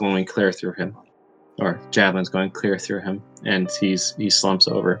is just going clear through him, or javelin's going clear through him, and he slumps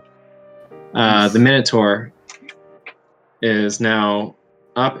over. The Minotaur is now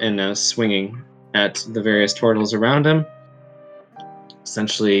up and swinging at the various turtles around him.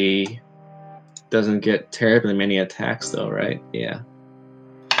 Essentially, doesn't get terribly many attacks though, right? Yeah.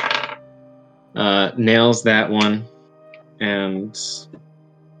 Nails that one and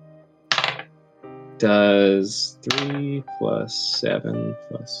does 3 plus 7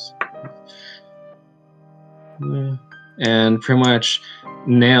 plus. And pretty much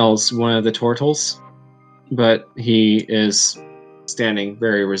nails one of the turtles but he is standing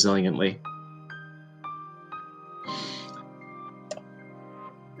very resiliently.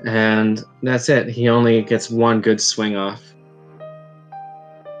 And that's it. He only gets one good swing off.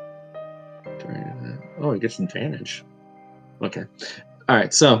 Oh, he gets advantage. Okay. All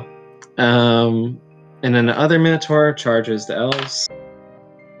right. So, and then the other Minotaur charges the elves,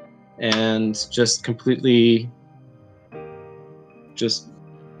 and just completely,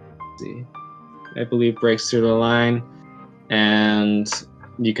 I believe, breaks through the line, and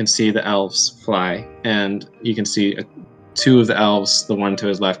you can see the elves fly, and you can see two of the elves, the one to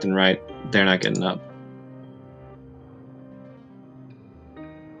his left and right, they're not getting up.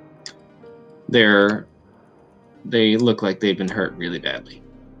 They look like they've been hurt really badly.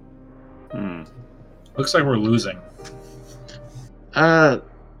 Looks like we're losing. Not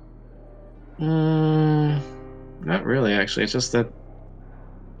really, actually. It's just that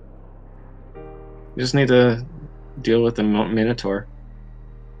you just need to deal with the Minotaur.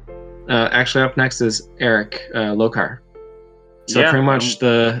 Actually, up next is Eric Lokar. So pretty much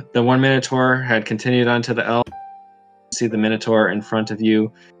the one Minotaur had continued onto the elf. You see the Minotaur in front of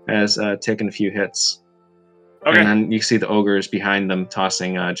you has taken a few hits. Okay. And then you see the ogres behind them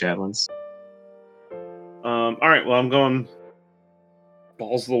tossing javelins. All right. Well, I'm going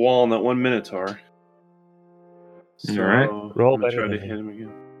balls to the wall on that one Minotaur. So All right. Roll I'm gonna better try to than hit him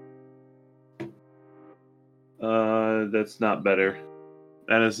again. That's not better.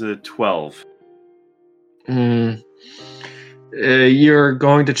 That is a 12. You're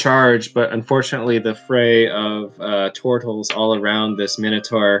going to charge, but unfortunately the fray of turtles all around this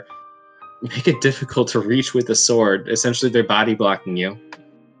Minotaur make it difficult to reach with the sword. Essentially, they're body blocking you.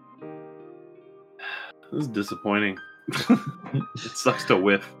 This is disappointing. It sucks to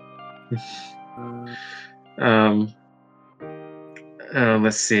whiff.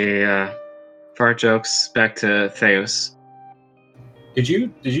 Let's see. Fart jokes. Back to Theos. Did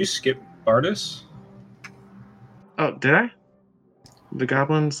you skip Bardus? Oh, did I? The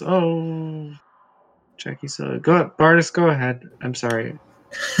goblins. Oh, Jackie. So go ahead, Bardus. Go ahead. I'm sorry.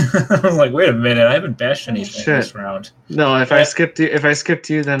 I'm like, wait a minute, I haven't bashed anything Shit. this round. No, if I skipped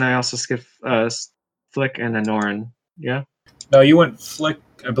you, then I also skipped Flick and Anoran. Yeah. No, you went Flick.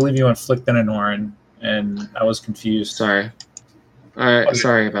 I believe you went Flick then Anoran, and I was confused. Sorry. All right. Okay.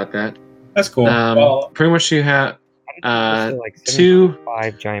 Sorry about that. That's cool. Well, Pretty much you have like two.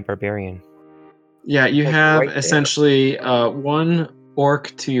 5 giant barbarian. Yeah, you Like have right there. essentially one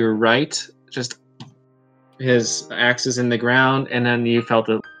orc to your right, just his axe is in the ground, and then you felt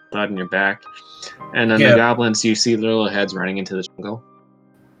a thud in your back. And then the goblins, you see little heads running into the jungle.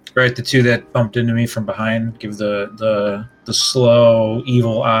 right, the two that bumped into me from behind give the slow,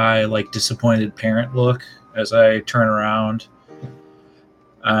 evil eye, like disappointed parent look as I turn around.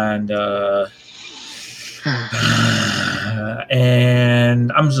 And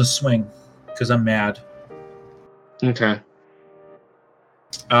and I'm just gonna swing because I'm mad. Okay.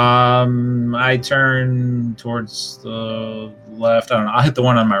 I turn towards the left. I don't know. I'll hit the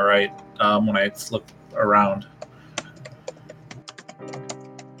one on my right when I flip around.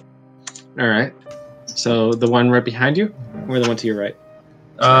 All right. So the one right behind you, or the one to your right?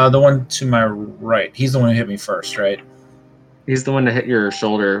 The one to my right. He's the one who hit me first, right? He's the one that hit your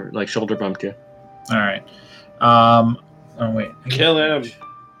shoulder, like shoulder bumped you. All right. Oh wait. Kill him.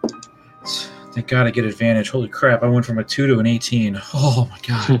 Thank God I get advantage. Holy crap! I went from a 2 to an 18. Oh my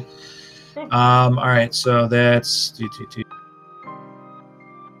God. All right. So that's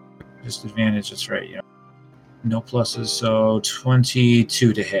just advantage. That's right. Yeah. No pluses. So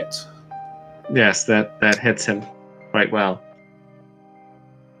 22 to hit. Yes, that hits him quite well.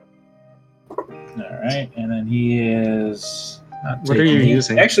 All right, and then he is. What are you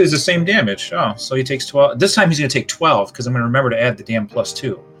using? Actually, it's the same damage. Oh, so he takes 12. This time he's going to take 12 because I'm going to remember to add the damn +2.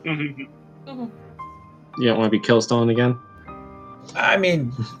 You don't want to be Killstone again? I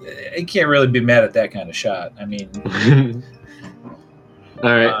mean, I can't really be mad at that kind of shot. I mean,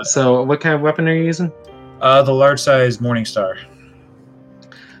 all right. So, what kind of weapon are you using? the large size Morningstar.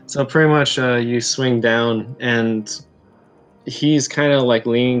 So pretty much, you swing down, and he's kind of like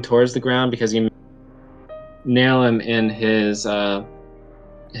leaning towards the ground because you nail him in his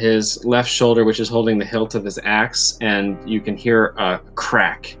left shoulder, which is holding the hilt of his axe, and you can hear a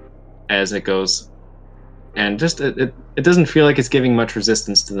crack as it goes. And just it doesn't feel like it's giving much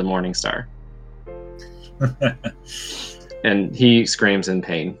resistance to the Morningstar. And he screams in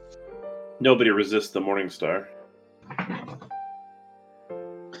pain. Nobody resists the Morningstar.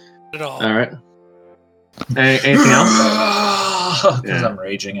 At all. All right. Anything else? Because Yeah. I'm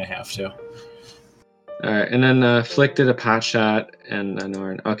raging, I have to. All right, and then Flick did a pot shot, and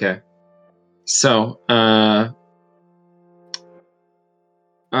Anoran. Okay. So, all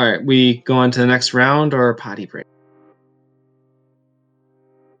right, we go on to the next round or potty break?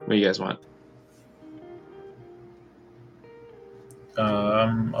 What do you guys want?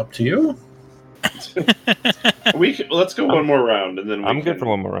 Up to you. Let's go one more round and then I'm good for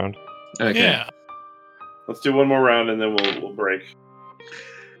one more round. Okay. Yeah. Let's do one more round and then we'll break.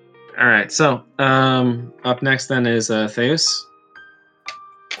 All right. So, up next then is Theus.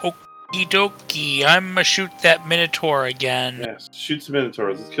 Okie dokie, I'm gonna shoot that Minotaur again. Yes, shoot some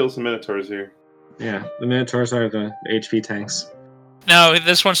Minotaurs. Let's kill some Minotaurs here. Yeah, the Minotaurs are the HP tanks. No,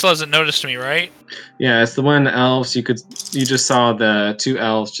 this one still hasn't noticed me, right? Yeah, it's the one elves. You just saw the 2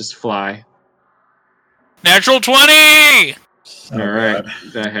 elves just fly. Natural 20! All right,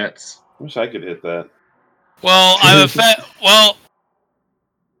 that hits. I wish I could hit that. Well, I'm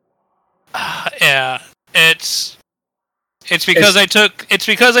yeah, it's because I took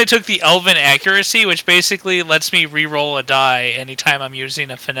the elven accuracy, which basically lets me re-roll a die anytime I'm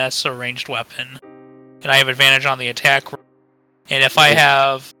using a finesse or ranged weapon, and I have advantage on the attack. And if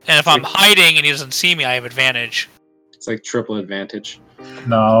I'm hiding and he doesn't see me, I have advantage. It's like triple advantage.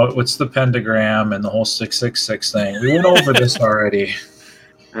 No, it's the pentagram and the whole 666 thing. We went over this already.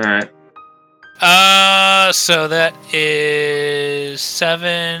 All right. So that is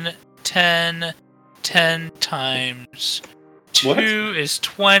 7, 10, 10 times 2 What? is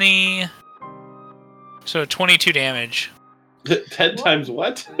 20. So 22 damage. 10 times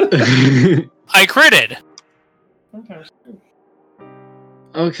what? I critted.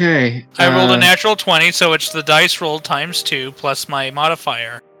 Okay. I rolled a natural 20, so it's the dice rolled times 2 plus my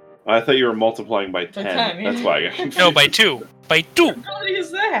modifier. I thought you were multiplying by 10. 10, yeah. That's why I got confused. No, by 2. By 2. What ability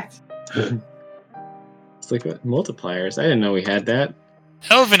is that? It's like what, multipliers. I didn't know we had that.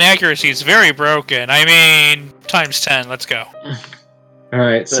 Elven accuracy is very broken. I mean, times 10. Let's go. All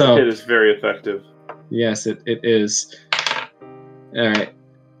right. That So hit is very effective. yes, it is. All right.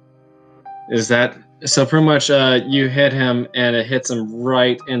 Is that so? Pretty much, you hit him, and it hits him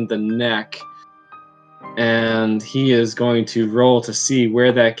right in the neck, and he is going to roll to see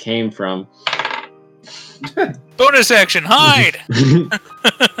where that came from. Bonus action, hide!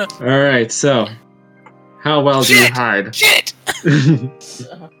 All right. So, how well do you Shit! hide? Shit!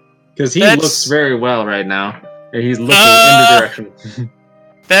 Because he That's- looks very well right now. And he's looking in the direction.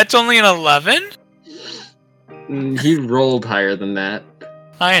 That's only an 11? He rolled higher than that.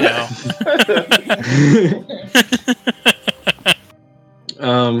 I know.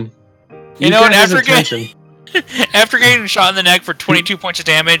 You know what, got his after attention. After getting shot in the neck for 22 points of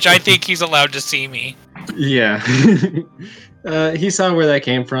damage, I think he's allowed to see me. Yeah. He saw where that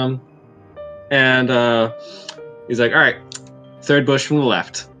came from. And he's like, all right, third bush from the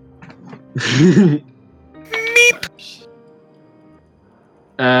left.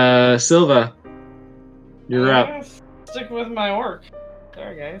 Silva, you're up. Stick with my orc.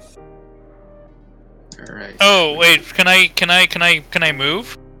 Sorry, guys. All right. Oh, wait, can I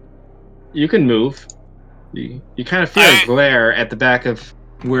move? You can move. You kind of feel a glare at the back of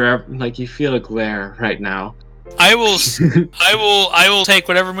wherever, like you feel a glare right now. I will take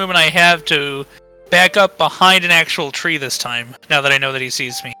whatever movement I have to back up behind an actual tree this time, now that I know that he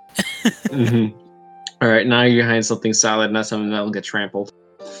sees me. Mm-hmm. All right, now you're behind something solid, not something that'll get trampled.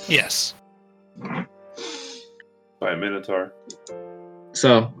 Yes. By a Minotaur.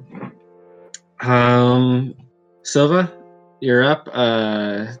 So, Silva, you're up.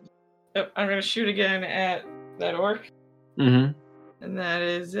 Yep, I'm gonna shoot again at that orc. Mm-hmm. And that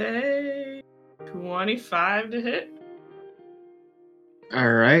is a 25 to hit.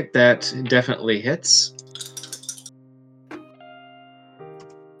 All right, that definitely hits.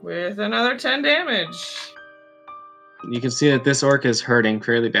 With another 10 damage. You can see that this orc is hurting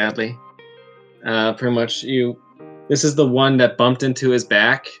fairly badly. Pretty much, this is the one that bumped into his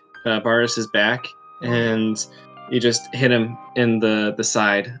back, Bardis's back, and you just hit him in the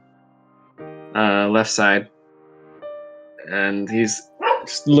side, left side, and he's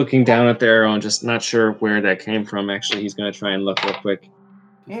just looking down at the arrow and just not sure where that came from. Actually, he's gonna try and look real quick.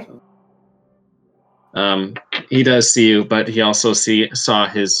 He does see you, but he also saw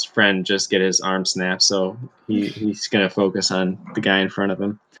his friend just get his arm snapped, so he's gonna focus on the guy in front of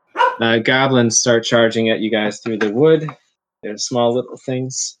him. Goblins start charging at you guys through the wood. They're small little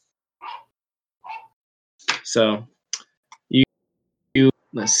things. So you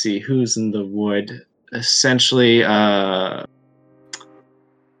let's see who's in the wood. Essentially, all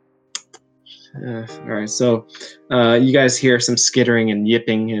right. So you guys hear some skittering and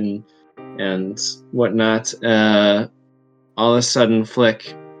yipping and whatnot. All of a sudden,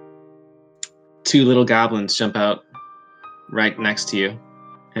 Flick, 2 little goblins jump out right next to you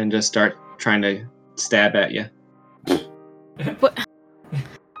and just start trying to stab at you. What?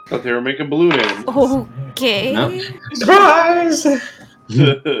 Thought they were making balloon animals. Okay. No. Surprise!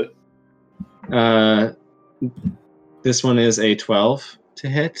 This one is a 12 to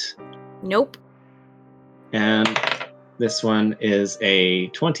hit, Nope. and this one is a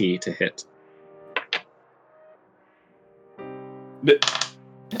 20 to hit.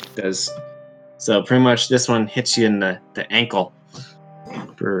 So pretty much this one hits you in the ankle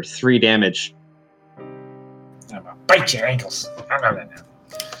for 3 damage. I'm gonna bite your ankles.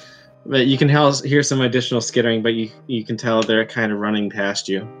 But you can hear some additional skittering, but you can tell they're kind of running past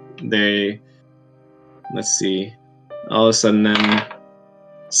you. Let's see. All of a sudden, then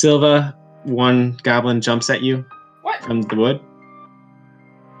Silva, one goblin jumps at you What? from the wood.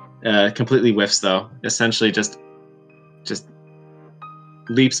 Completely whiffs though. Essentially, just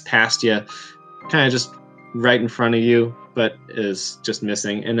leaps past you, kind of just right in front of you, but is just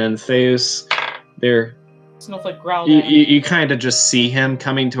missing. And then Theus, there. Snowflake growled at him. You kind of just see him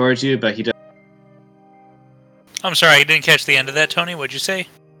coming towards you, but he doesn't. I'm sorry, I didn't catch the end of that, Tony. What'd you say?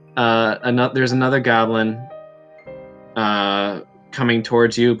 There's another goblin coming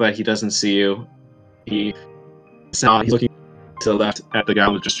towards you, but he doesn't see you. He's looking to the left at the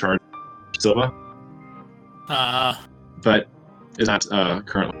goblin just charged Silva, but is not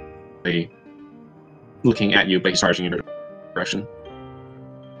currently looking at you, but he's charging in your direction.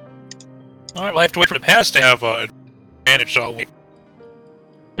 All right, well, I have to wait for the pass to have advantage, so I'll wait.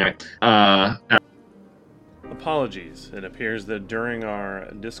 Alright. Apologies. It appears that during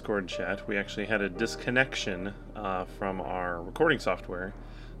our Discord chat, we actually had a disconnection from our recording software.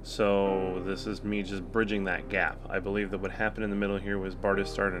 So this is me just bridging that gap. I believe that what happened in the middle here was Bardis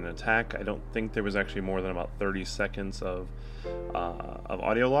started an attack. I don't think there was actually more than about 30 seconds of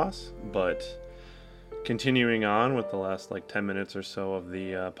audio loss, but continuing on with the last 10 minutes or so of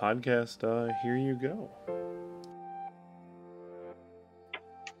the podcast, here you go.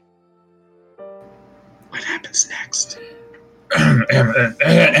 What happens next?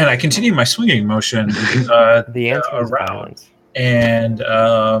 and I continue my swinging motion The answer is around violence. and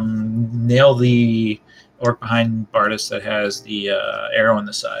nail the orc behind Bardis that has the arrow on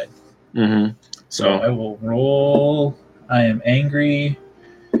the side. Mm-hmm. So I will roll. I am angry.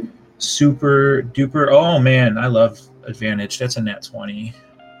 Super duper. Oh man, I love advantage. That's a nat 20.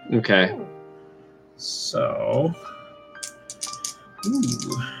 Okay. So.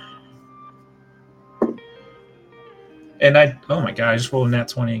 Ooh. And oh my god, I just rolled a nat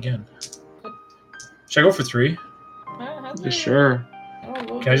 20 again. Should I go for 3? Sure.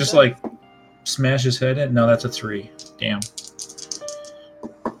 Can I just smash his head in? No, that's a 3. Damn.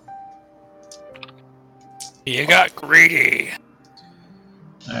 You got greedy.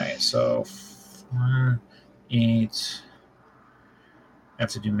 Alright, so 4, 8. I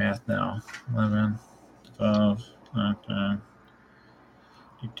have to do math now. 11, 12, 13.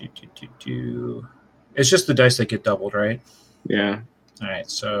 It's just the dice that get doubled, right? Yeah. Alright,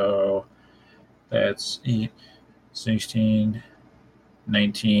 so that's 8, 16,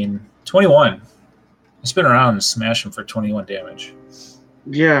 19, 21. I spin around and smash him for 21 damage.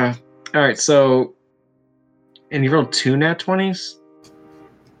 Yeah. All right. So, and you rolled 2 nat 20s?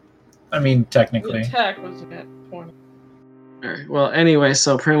 I mean, The technically. attack was at 20. All right. Well, anyway,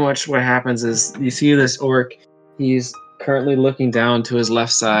 so pretty much what happens is you see this orc. He's currently looking down to his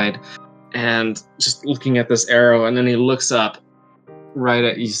left side and just looking at this arrow, and then he looks up right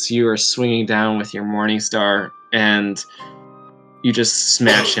at you. So you are swinging down with your Morning Star, and you just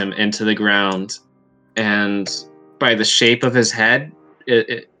smash him into the ground. And by the shape of his head,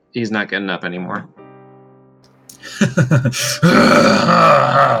 he's not getting up anymore.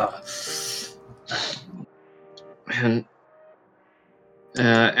 And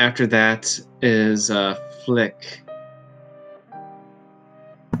after that is Flick.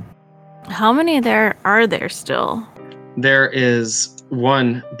 How many are there still? There is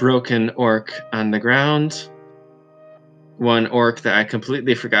one broken orc on the ground. One orc that I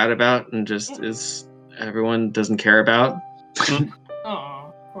completely forgot about and just everyone doesn't care about.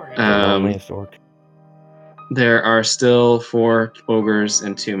 Oh, poor guy. The loneliest orc. There are still 4 ogres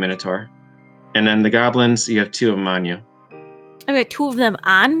and 2 minotaur. And then the goblins, you have 2 of them on you. I got 2 of them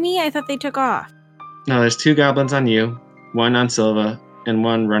on me? I thought they took off. No, there's 2 goblins on you, 1 on Silva, and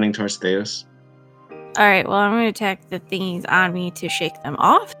 1 running towards Theos. Alright, well, I'm going to attack the thingies on me to shake them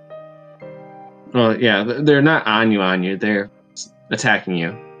off. Well, yeah, they're not on you. They're attacking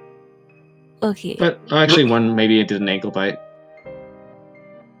you. Okay. But actually, one maybe it did an ankle bite.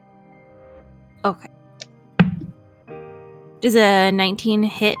 Okay. Does a 19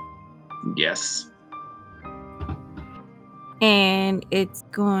 hit? Yes. And it's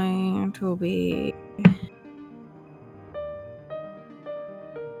going to be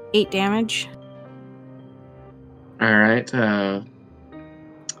 8 damage. All right.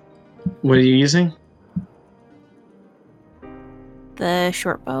 What are you using? The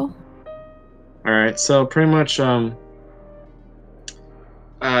short bow. All right. So pretty much, the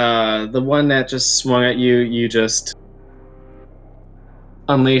one that just swung at you, you just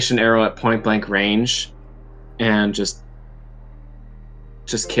unleash an arrow at point blank range, and just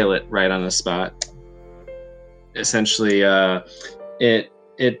kill it right on the spot. Essentially, it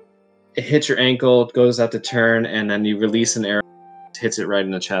hits your ankle, goes out to turn, and then you release an arrow, hits it right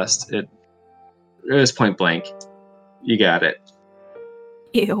in the chest. It was point blank. You got it.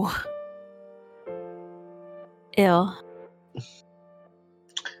 Ew. Ew.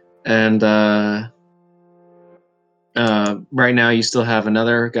 And right now you still have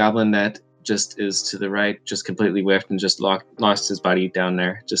another goblin that just is to the right, just completely whiffed and just lost his body down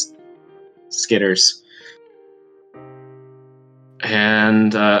there. Just skitters.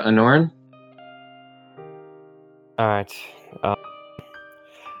 And Anoran? Alright.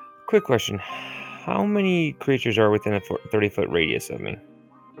 Quick question. How many creatures are within a 30-foot radius of me?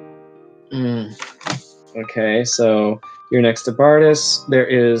 Okay, so you're next to Bardis. There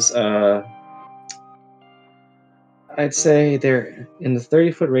is, I'd say they're in the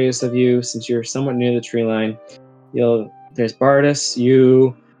 30-foot radius of you, since you're somewhat near the tree line. There's Bardis,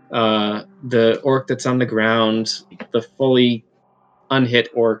 you, the orc that's on the ground, the fully unhit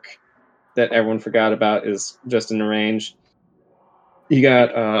orc that everyone forgot about is just in the range. You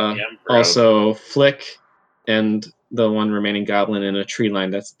got also Flick and the one remaining goblin in a tree line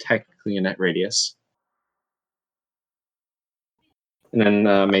that's technically in that radius. And then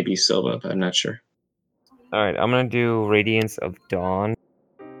maybe Silva, but I'm not sure. Alright, I'm gonna do Radiance of Dawn.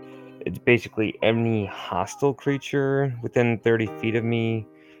 It's basically any hostile creature within 30 feet of me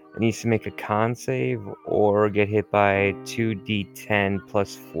needs to make a con save or get hit by 2d10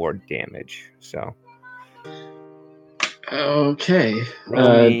 plus 4 damage. So. Okay.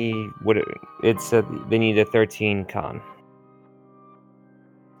 It said they need a 13 con.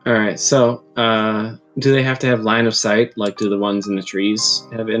 Alright, so do they have to have line of sight? Like, do the ones in the trees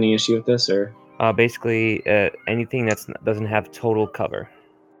have any issue with this, or? Basically, anything that doesn't have total cover.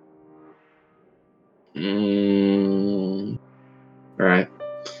 Alright.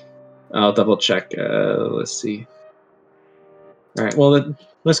 I'll double check. Let's see. Alright, well,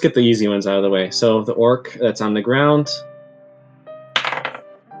 let's get the easy ones out of the way. So the orc that's on the ground,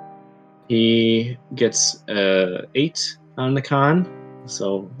 he gets 8 on the con,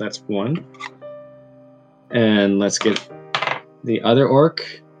 so that's 1. And let's get the other orc.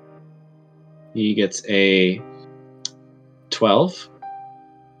 He gets a 12.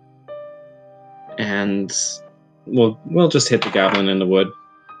 And we'll just hit the goblin in the wood.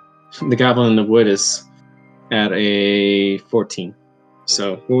 The goblin in the wood is at a 14.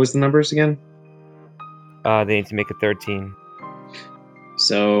 So what was the numbers again? They need to make a 13.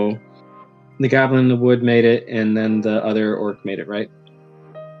 So the goblin in the wood made it, and then the other orc made it, right?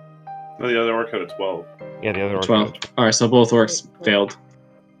 No, the other orc had a 12. Yeah, the other orc 12. Alright, so both orcs failed.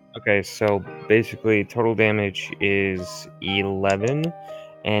 Okay, so basically total damage is 11,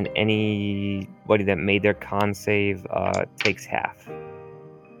 and anybody that made their con save takes half.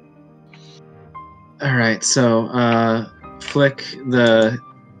 Alright, so Flick, the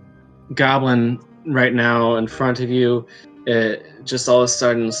goblin right now in front of you, it just all of a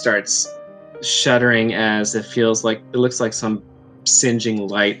sudden starts shuddering as it looks like some singeing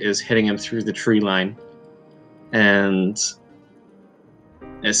light is hitting him through the tree line. And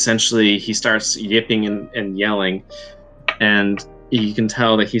essentially he starts yipping and yelling, and you can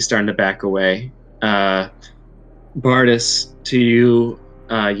tell that he's starting to back away. Bardis, to you,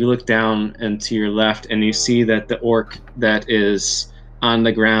 you look down and to your left, and you see that the orc that is on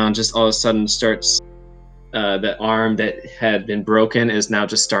the ground just all of a sudden starts, the arm that had been broken is now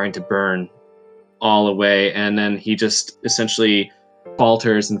just starting to burn all away, and then he just essentially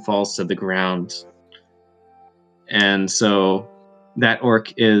falters and falls to the ground. And so that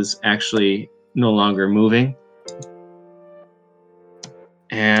orc is actually no longer moving.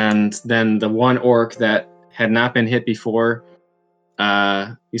 And then the one orc that had not been hit before,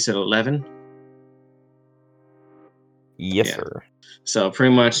 you said 11? Yes, sir. So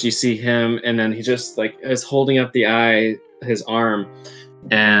pretty much you see him, and then he just is holding up his arm,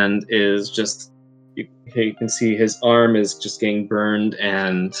 and is just, you can see his arm is just getting burned,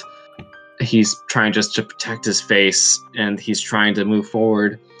 and he's trying just to protect his face, and he's trying to move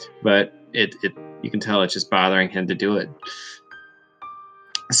forward, but you can tell it's just bothering him to do it.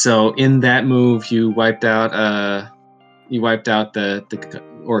 So in that move, you wiped out you wiped out the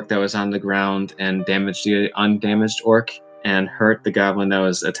orc that was on the ground and damaged the undamaged orc and hurt the goblin that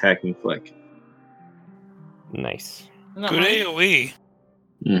was attacking Flick. Nice. Not Good mine? AoE.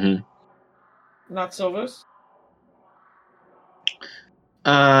 Mm-hmm. Not Silva's?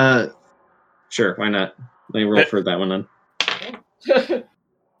 Sure, why not? Let me roll for that one then.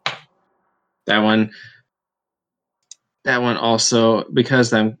 That one also,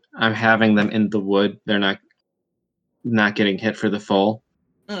 because I'm having them in the wood, they're not getting hit for the full.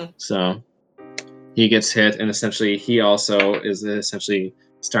 So he gets hit, and essentially he also is essentially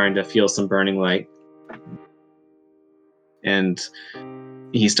starting to feel some burning light. And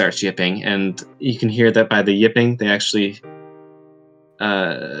he starts yipping, and you can hear that by the yipping, they actually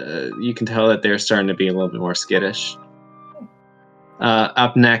you can tell that they're starting to be a little bit more skittish.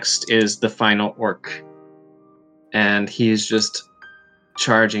 Up next is the final orc, and he's just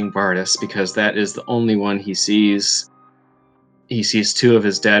charging Bardus because that is the only one he sees. He sees two of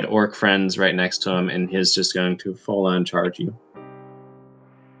his dead orc friends right next to him, and he's just going to full on charge you.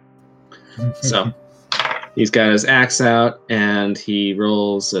 So he's got his axe out, and he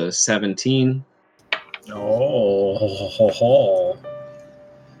rolls a 17. Oh.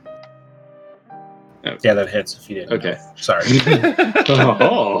 Yeah, that hits if you didn't. Okay. Know. Sorry.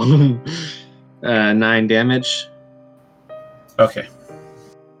 9 damage. Okay.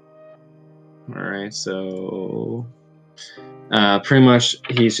 Alright, so pretty much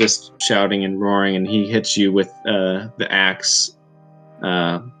he's just shouting and roaring, and he hits you with the axe.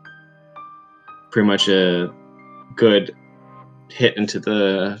 Pretty much a good hit into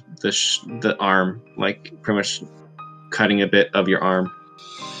the arm, like pretty much cutting a bit of your arm.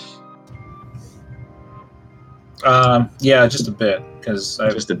 Yeah, just a bit, because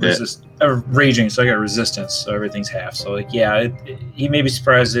I'm raging, so I got resistance, so everything's half. So like, yeah, he may be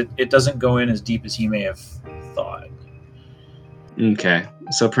surprised it doesn't go in as deep as he may have thought. Okay,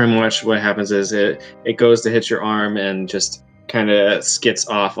 so pretty much what happens is it goes to hit your arm and just kind of skits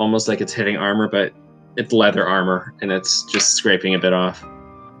off, almost like it's hitting armor, but it's leather armor, and it's just scraping a bit off.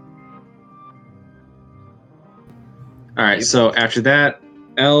 All right, so after that,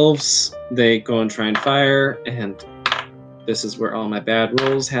 elves, they go and try and fire, and this is where all my bad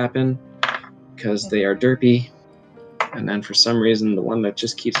rolls happen because they are derpy. And then for some reason, the one that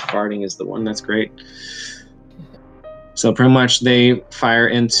just keeps farting is the one that's great. So pretty much they fire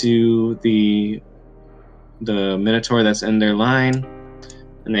into the Minotaur that's in their line,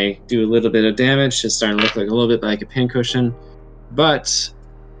 and they do a little bit of damage. It's starting to look like a little bit like a pincushion, but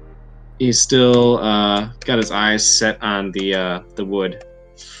he's still got his eyes set on the wood.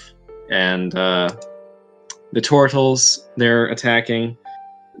 And the Turtles, they're attacking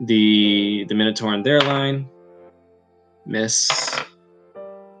the Minotaur in their line. Miss.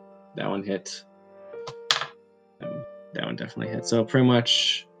 That one hit. That one definitely hit. So pretty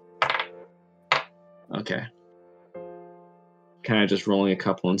much, okay. Kind of just rolling a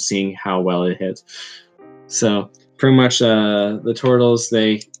couple and seeing how well it hits. So pretty much the Turtles,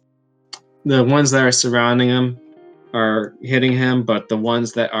 the ones that are surrounding him are hitting him, but the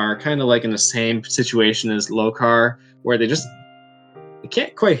ones that are kind of like in the same situation as Lokar, where they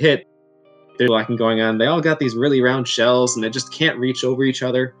can't quite hit, they're blocking going on. They all got these really round shells, and they just can't reach over each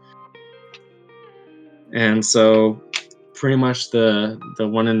other. And so pretty much the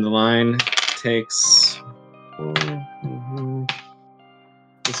one in the line takes...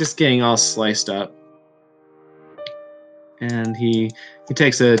 It's just getting all sliced up. And he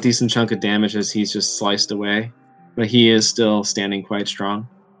takes a decent chunk of damage as he's just sliced away. But he is still standing quite strong.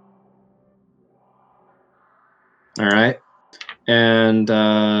 Alright. And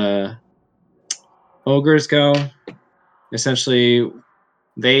ogres go. Essentially,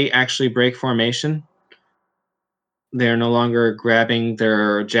 they actually break formation. They're no longer grabbing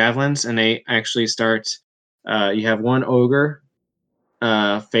their javelins, and they actually start... you have one ogre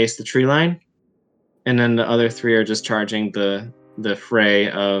face the tree line, and then the other three are just charging the fray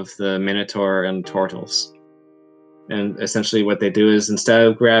of the Minotaur and Turtles. And essentially what they do is, instead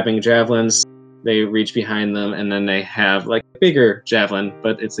of grabbing javelins, they reach behind them, and then they have like a bigger javelin,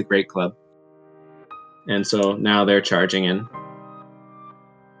 but it's a great club. And so now they're charging in.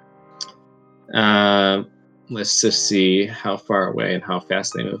 Let's just see how far away and how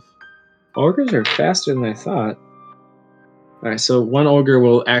fast they move. Ogres are faster than I thought. Alright, so one ogre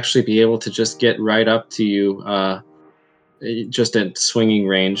will actually be able to just get right up to you, just at swinging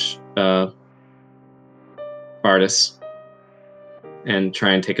range, Bardus, and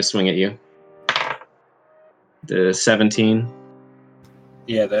try and take a swing at you. The 17.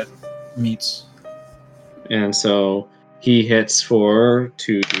 Yeah, that meets. And so he hits for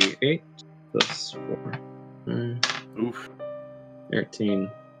 2d8 plus 4. Oof. 13,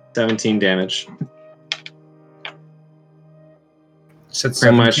 17 damage. Said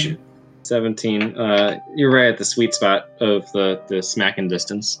Pretty 17? much 17. You're right at the sweet spot of the smacking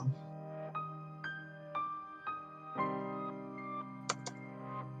distance.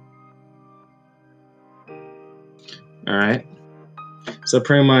 All right. So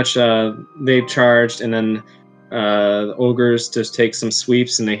pretty much they've charged, and then the ogres just take some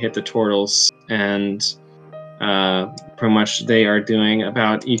sweeps and they hit the turtles, and pretty much they are doing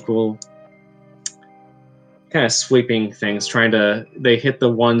about equal kind of sweeping things, they hit the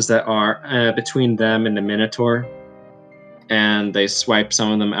ones that are between them and the Minotaur, and they swipe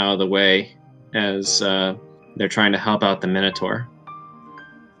some of them out of the way as they're trying to help out the Minotaur.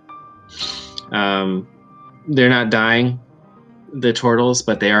 They're not dying, the turtles,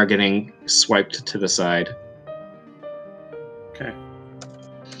 but they are getting swiped to the side. Okay.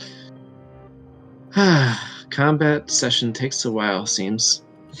 Combat session takes a while, seems.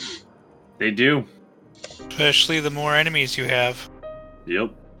 They do. Especially the more enemies you have.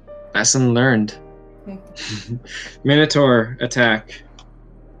 Yep. Lesson learned. Minotaur attack.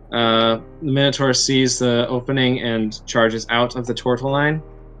 The Minotaur sees the opening and charges out of the turtle line.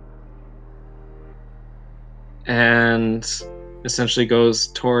 And essentially goes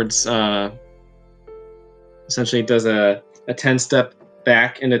towards... essentially does a 10-step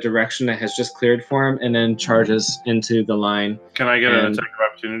back in the direction that has just cleared for him, and then charges into the line. Can I get an attack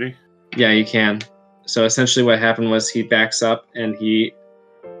of opportunity? Yeah, you can. So essentially what happened was he backs up, and you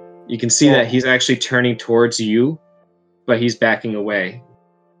can see that he's actually turning towards you, but he's backing away.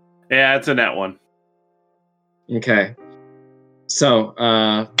 Yeah, it's a net one. Okay. So,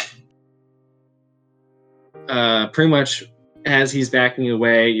 pretty much as he's backing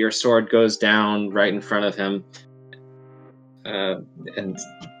away, your sword goes down right in front of him. And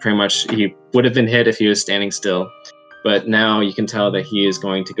pretty much he would have been hit if he was standing still. But now you can tell that he is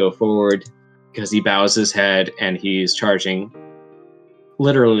going to go forward because he bows his head and he's charging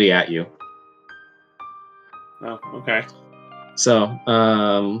literally at you. Oh, okay. So,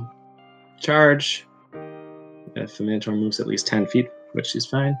 charge. If the Minotaur moves at least 10 feet, which is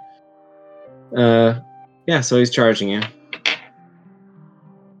fine. Yeah, so he's charging you.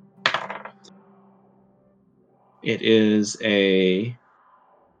 It is a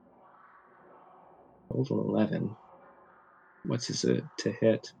over 11. What's his to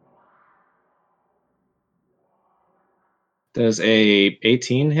hit? Does a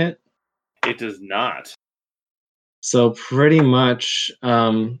 18 hit? It does not. So pretty much...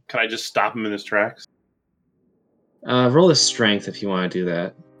 Can I just stop him in his tracks? roll a strength if you want to do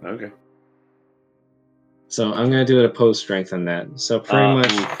that. Okay. So I'm going to do an opposed strength on that. So pretty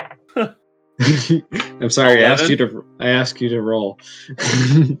much... I'm sorry, 11? I asked you to roll.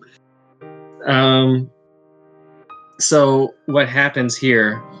 So what happens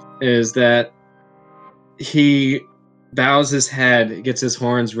here is that he bows his head, gets his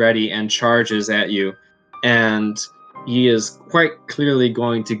horns ready, and charges at you. And he is quite clearly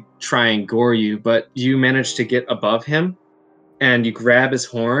going to try and gore you, but you manage to get above him, and you grab his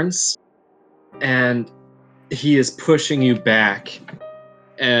horns, and he is pushing you back.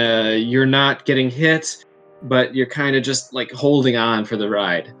 You're not getting hit, but you're kind of just like holding on for the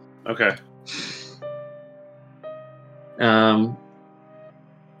ride. Okay.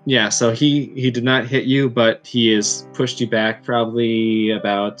 Yeah, so he did not hit you, but he has pushed you back probably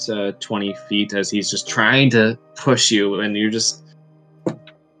about 20 feet as he's just trying to push you, and you're just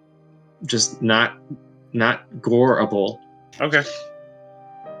not goreable. Okay.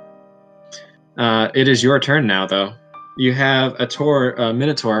 It is your turn now, though. You have a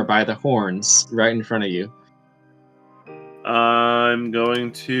Minotaur by the horns right in front of you. I'm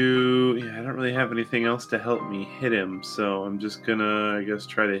going to... Yeah, I don't really have anything else to help me hit him, so I'm just gonna, I guess,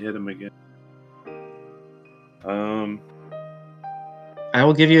 try to hit him again. I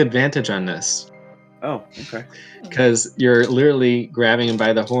will give you advantage on this. Oh, okay. Because you're literally grabbing him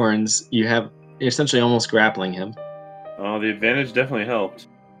by the horns. You're essentially almost grappling him. Oh, the advantage definitely helped.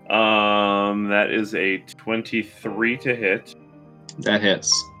 That is a 23 to hit. That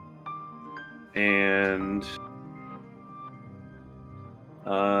hits. And...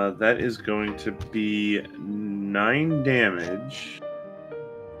 that is going to be 9 damage.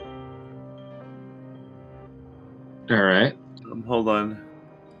 Alright. Hold on.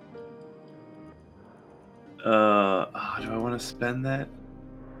 Do I want to spend that?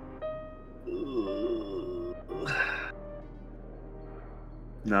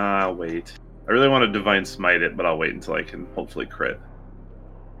 Nah, I'll wait. I really want to Divine Smite it, but I'll wait until I can hopefully crit.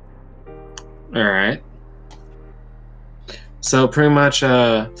 Alright. So pretty much,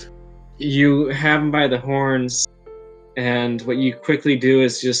 you have him by the horns, and what you quickly do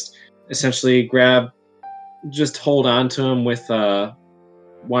is just essentially hold on to him with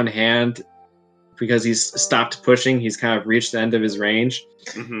one hand, because he's stopped pushing. He's kind of reached the end of his range.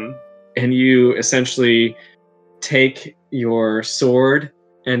 Mm-hmm. And you essentially take your sword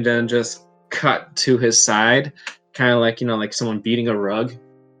and then just cut to his side, kind of like, like someone beating a rug.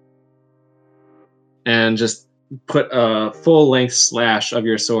 And just put a full-length slash of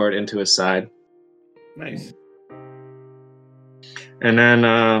your sword into his side. Nice. And then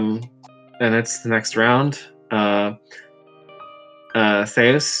it's the next round.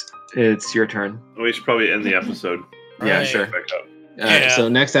 Theus, it's your turn. We should probably end the episode. Yeah, Right. sure. Back up. Yeah. So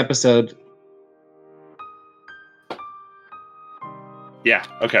next episode. Yeah,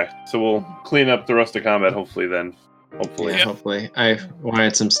 okay. So we'll clean up the rest of combat, hopefully, then. Hopefully. Yeah, Yep. hopefully. I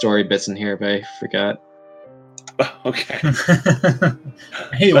wanted some story bits in here, but I forgot. Okay.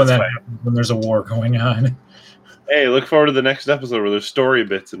 I hate when That's that fine. happens when there's a war going on. Hey, look forward to the next episode where there's story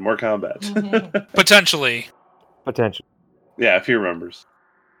bits and more combat. Mhm. Potentially. Potential. Yeah, if he remembers.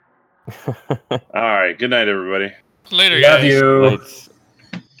 All right. Good night, everybody. Later, Love guys. you. Lights.